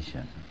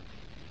salvation.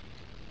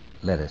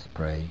 Let us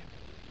pray.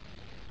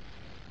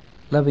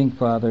 Loving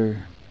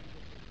Father,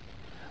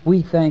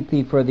 we thank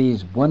thee for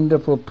these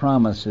wonderful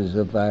promises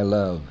of thy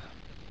love.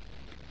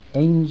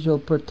 Angel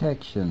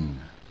protection,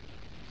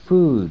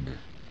 food,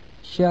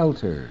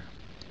 shelter,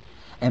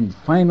 and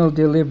final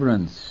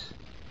deliverance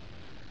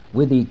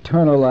with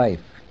eternal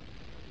life.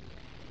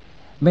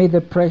 May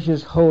the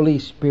precious Holy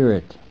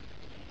Spirit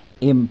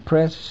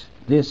impress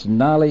this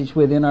knowledge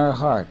within our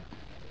heart,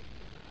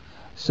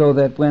 so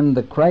that when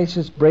the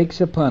crisis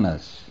breaks upon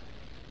us,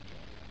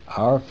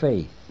 our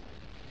faith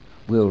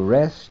will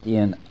rest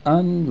in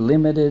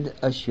unlimited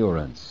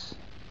assurance.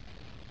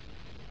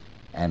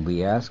 And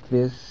we ask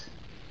this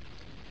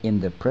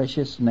in the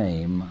precious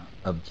name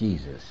of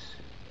Jesus.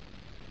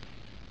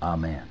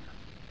 Amen.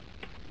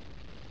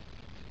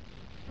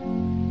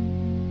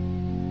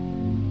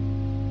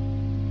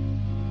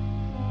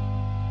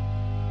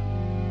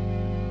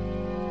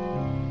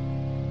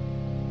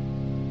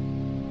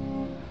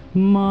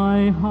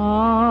 My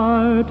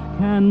heart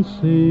can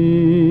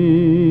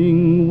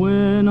sing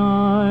when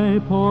I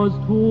pause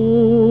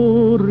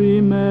to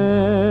remember.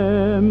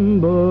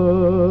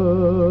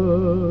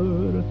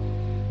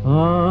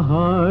 A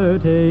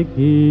heartache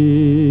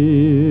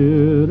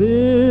here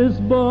is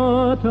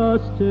but a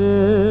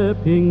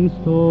stepping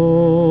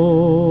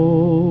stone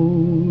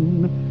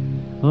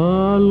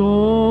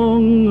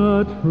along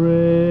a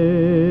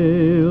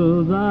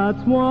trail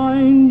that's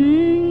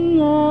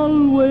winding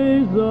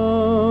always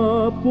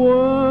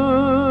upwards.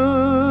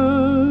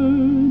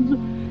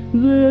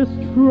 This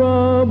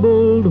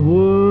troubled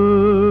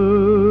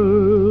world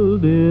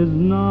is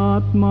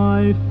not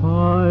my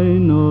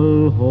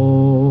final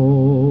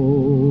home,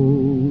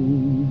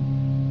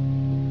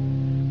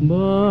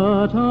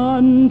 but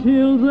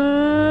until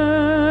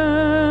then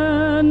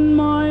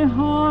my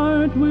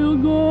heart will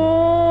go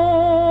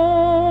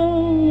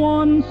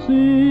on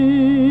singing.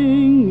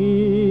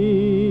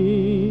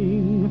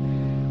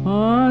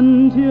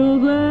 Until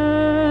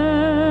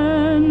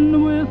then,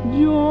 with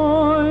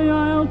joy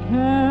I'll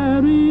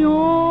carry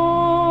on,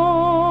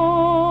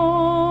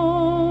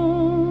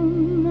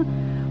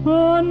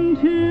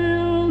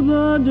 until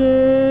the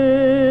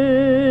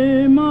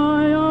day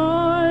my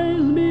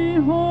eyes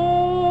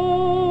behold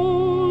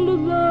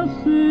the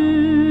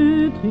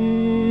city,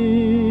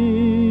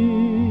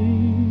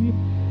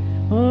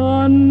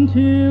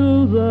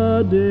 until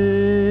the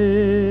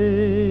day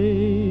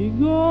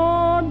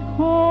God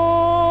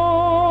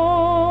calls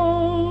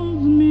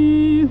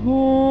me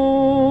home.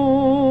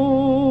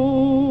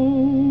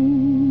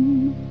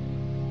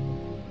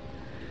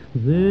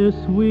 This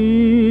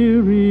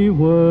weary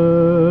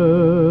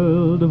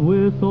world,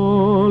 with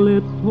all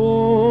its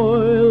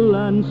toil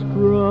and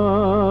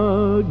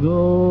struggle,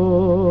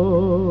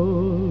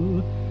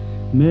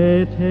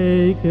 may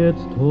take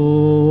its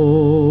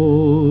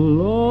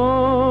toll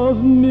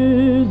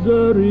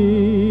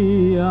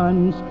worry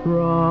and strife.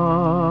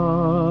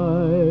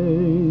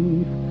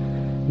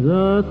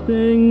 The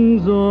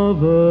things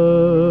of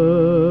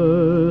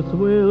earth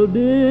will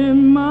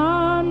dim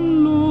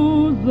and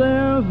lose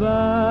their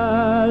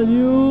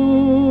value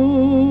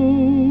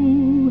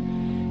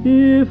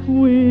if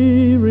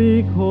we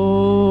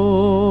recall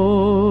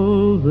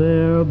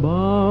they're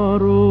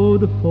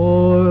borrowed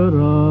for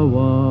a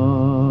while.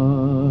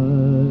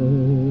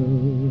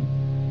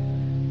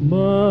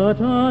 But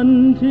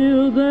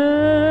until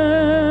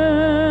then,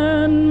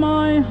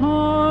 my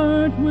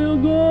heart will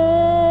go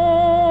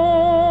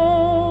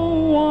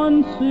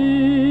on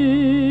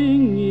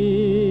singing.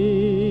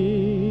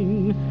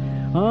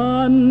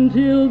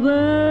 Until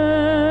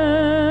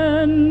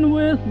then,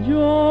 with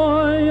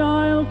joy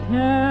I'll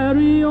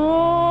carry on,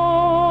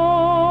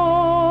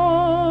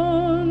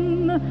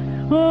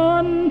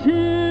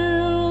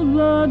 until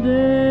the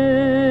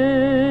day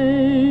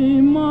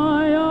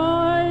my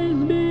eyes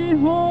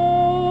behold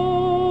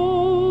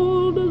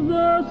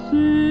the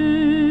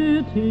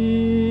city,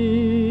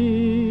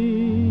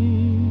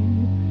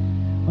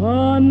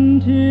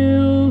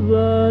 until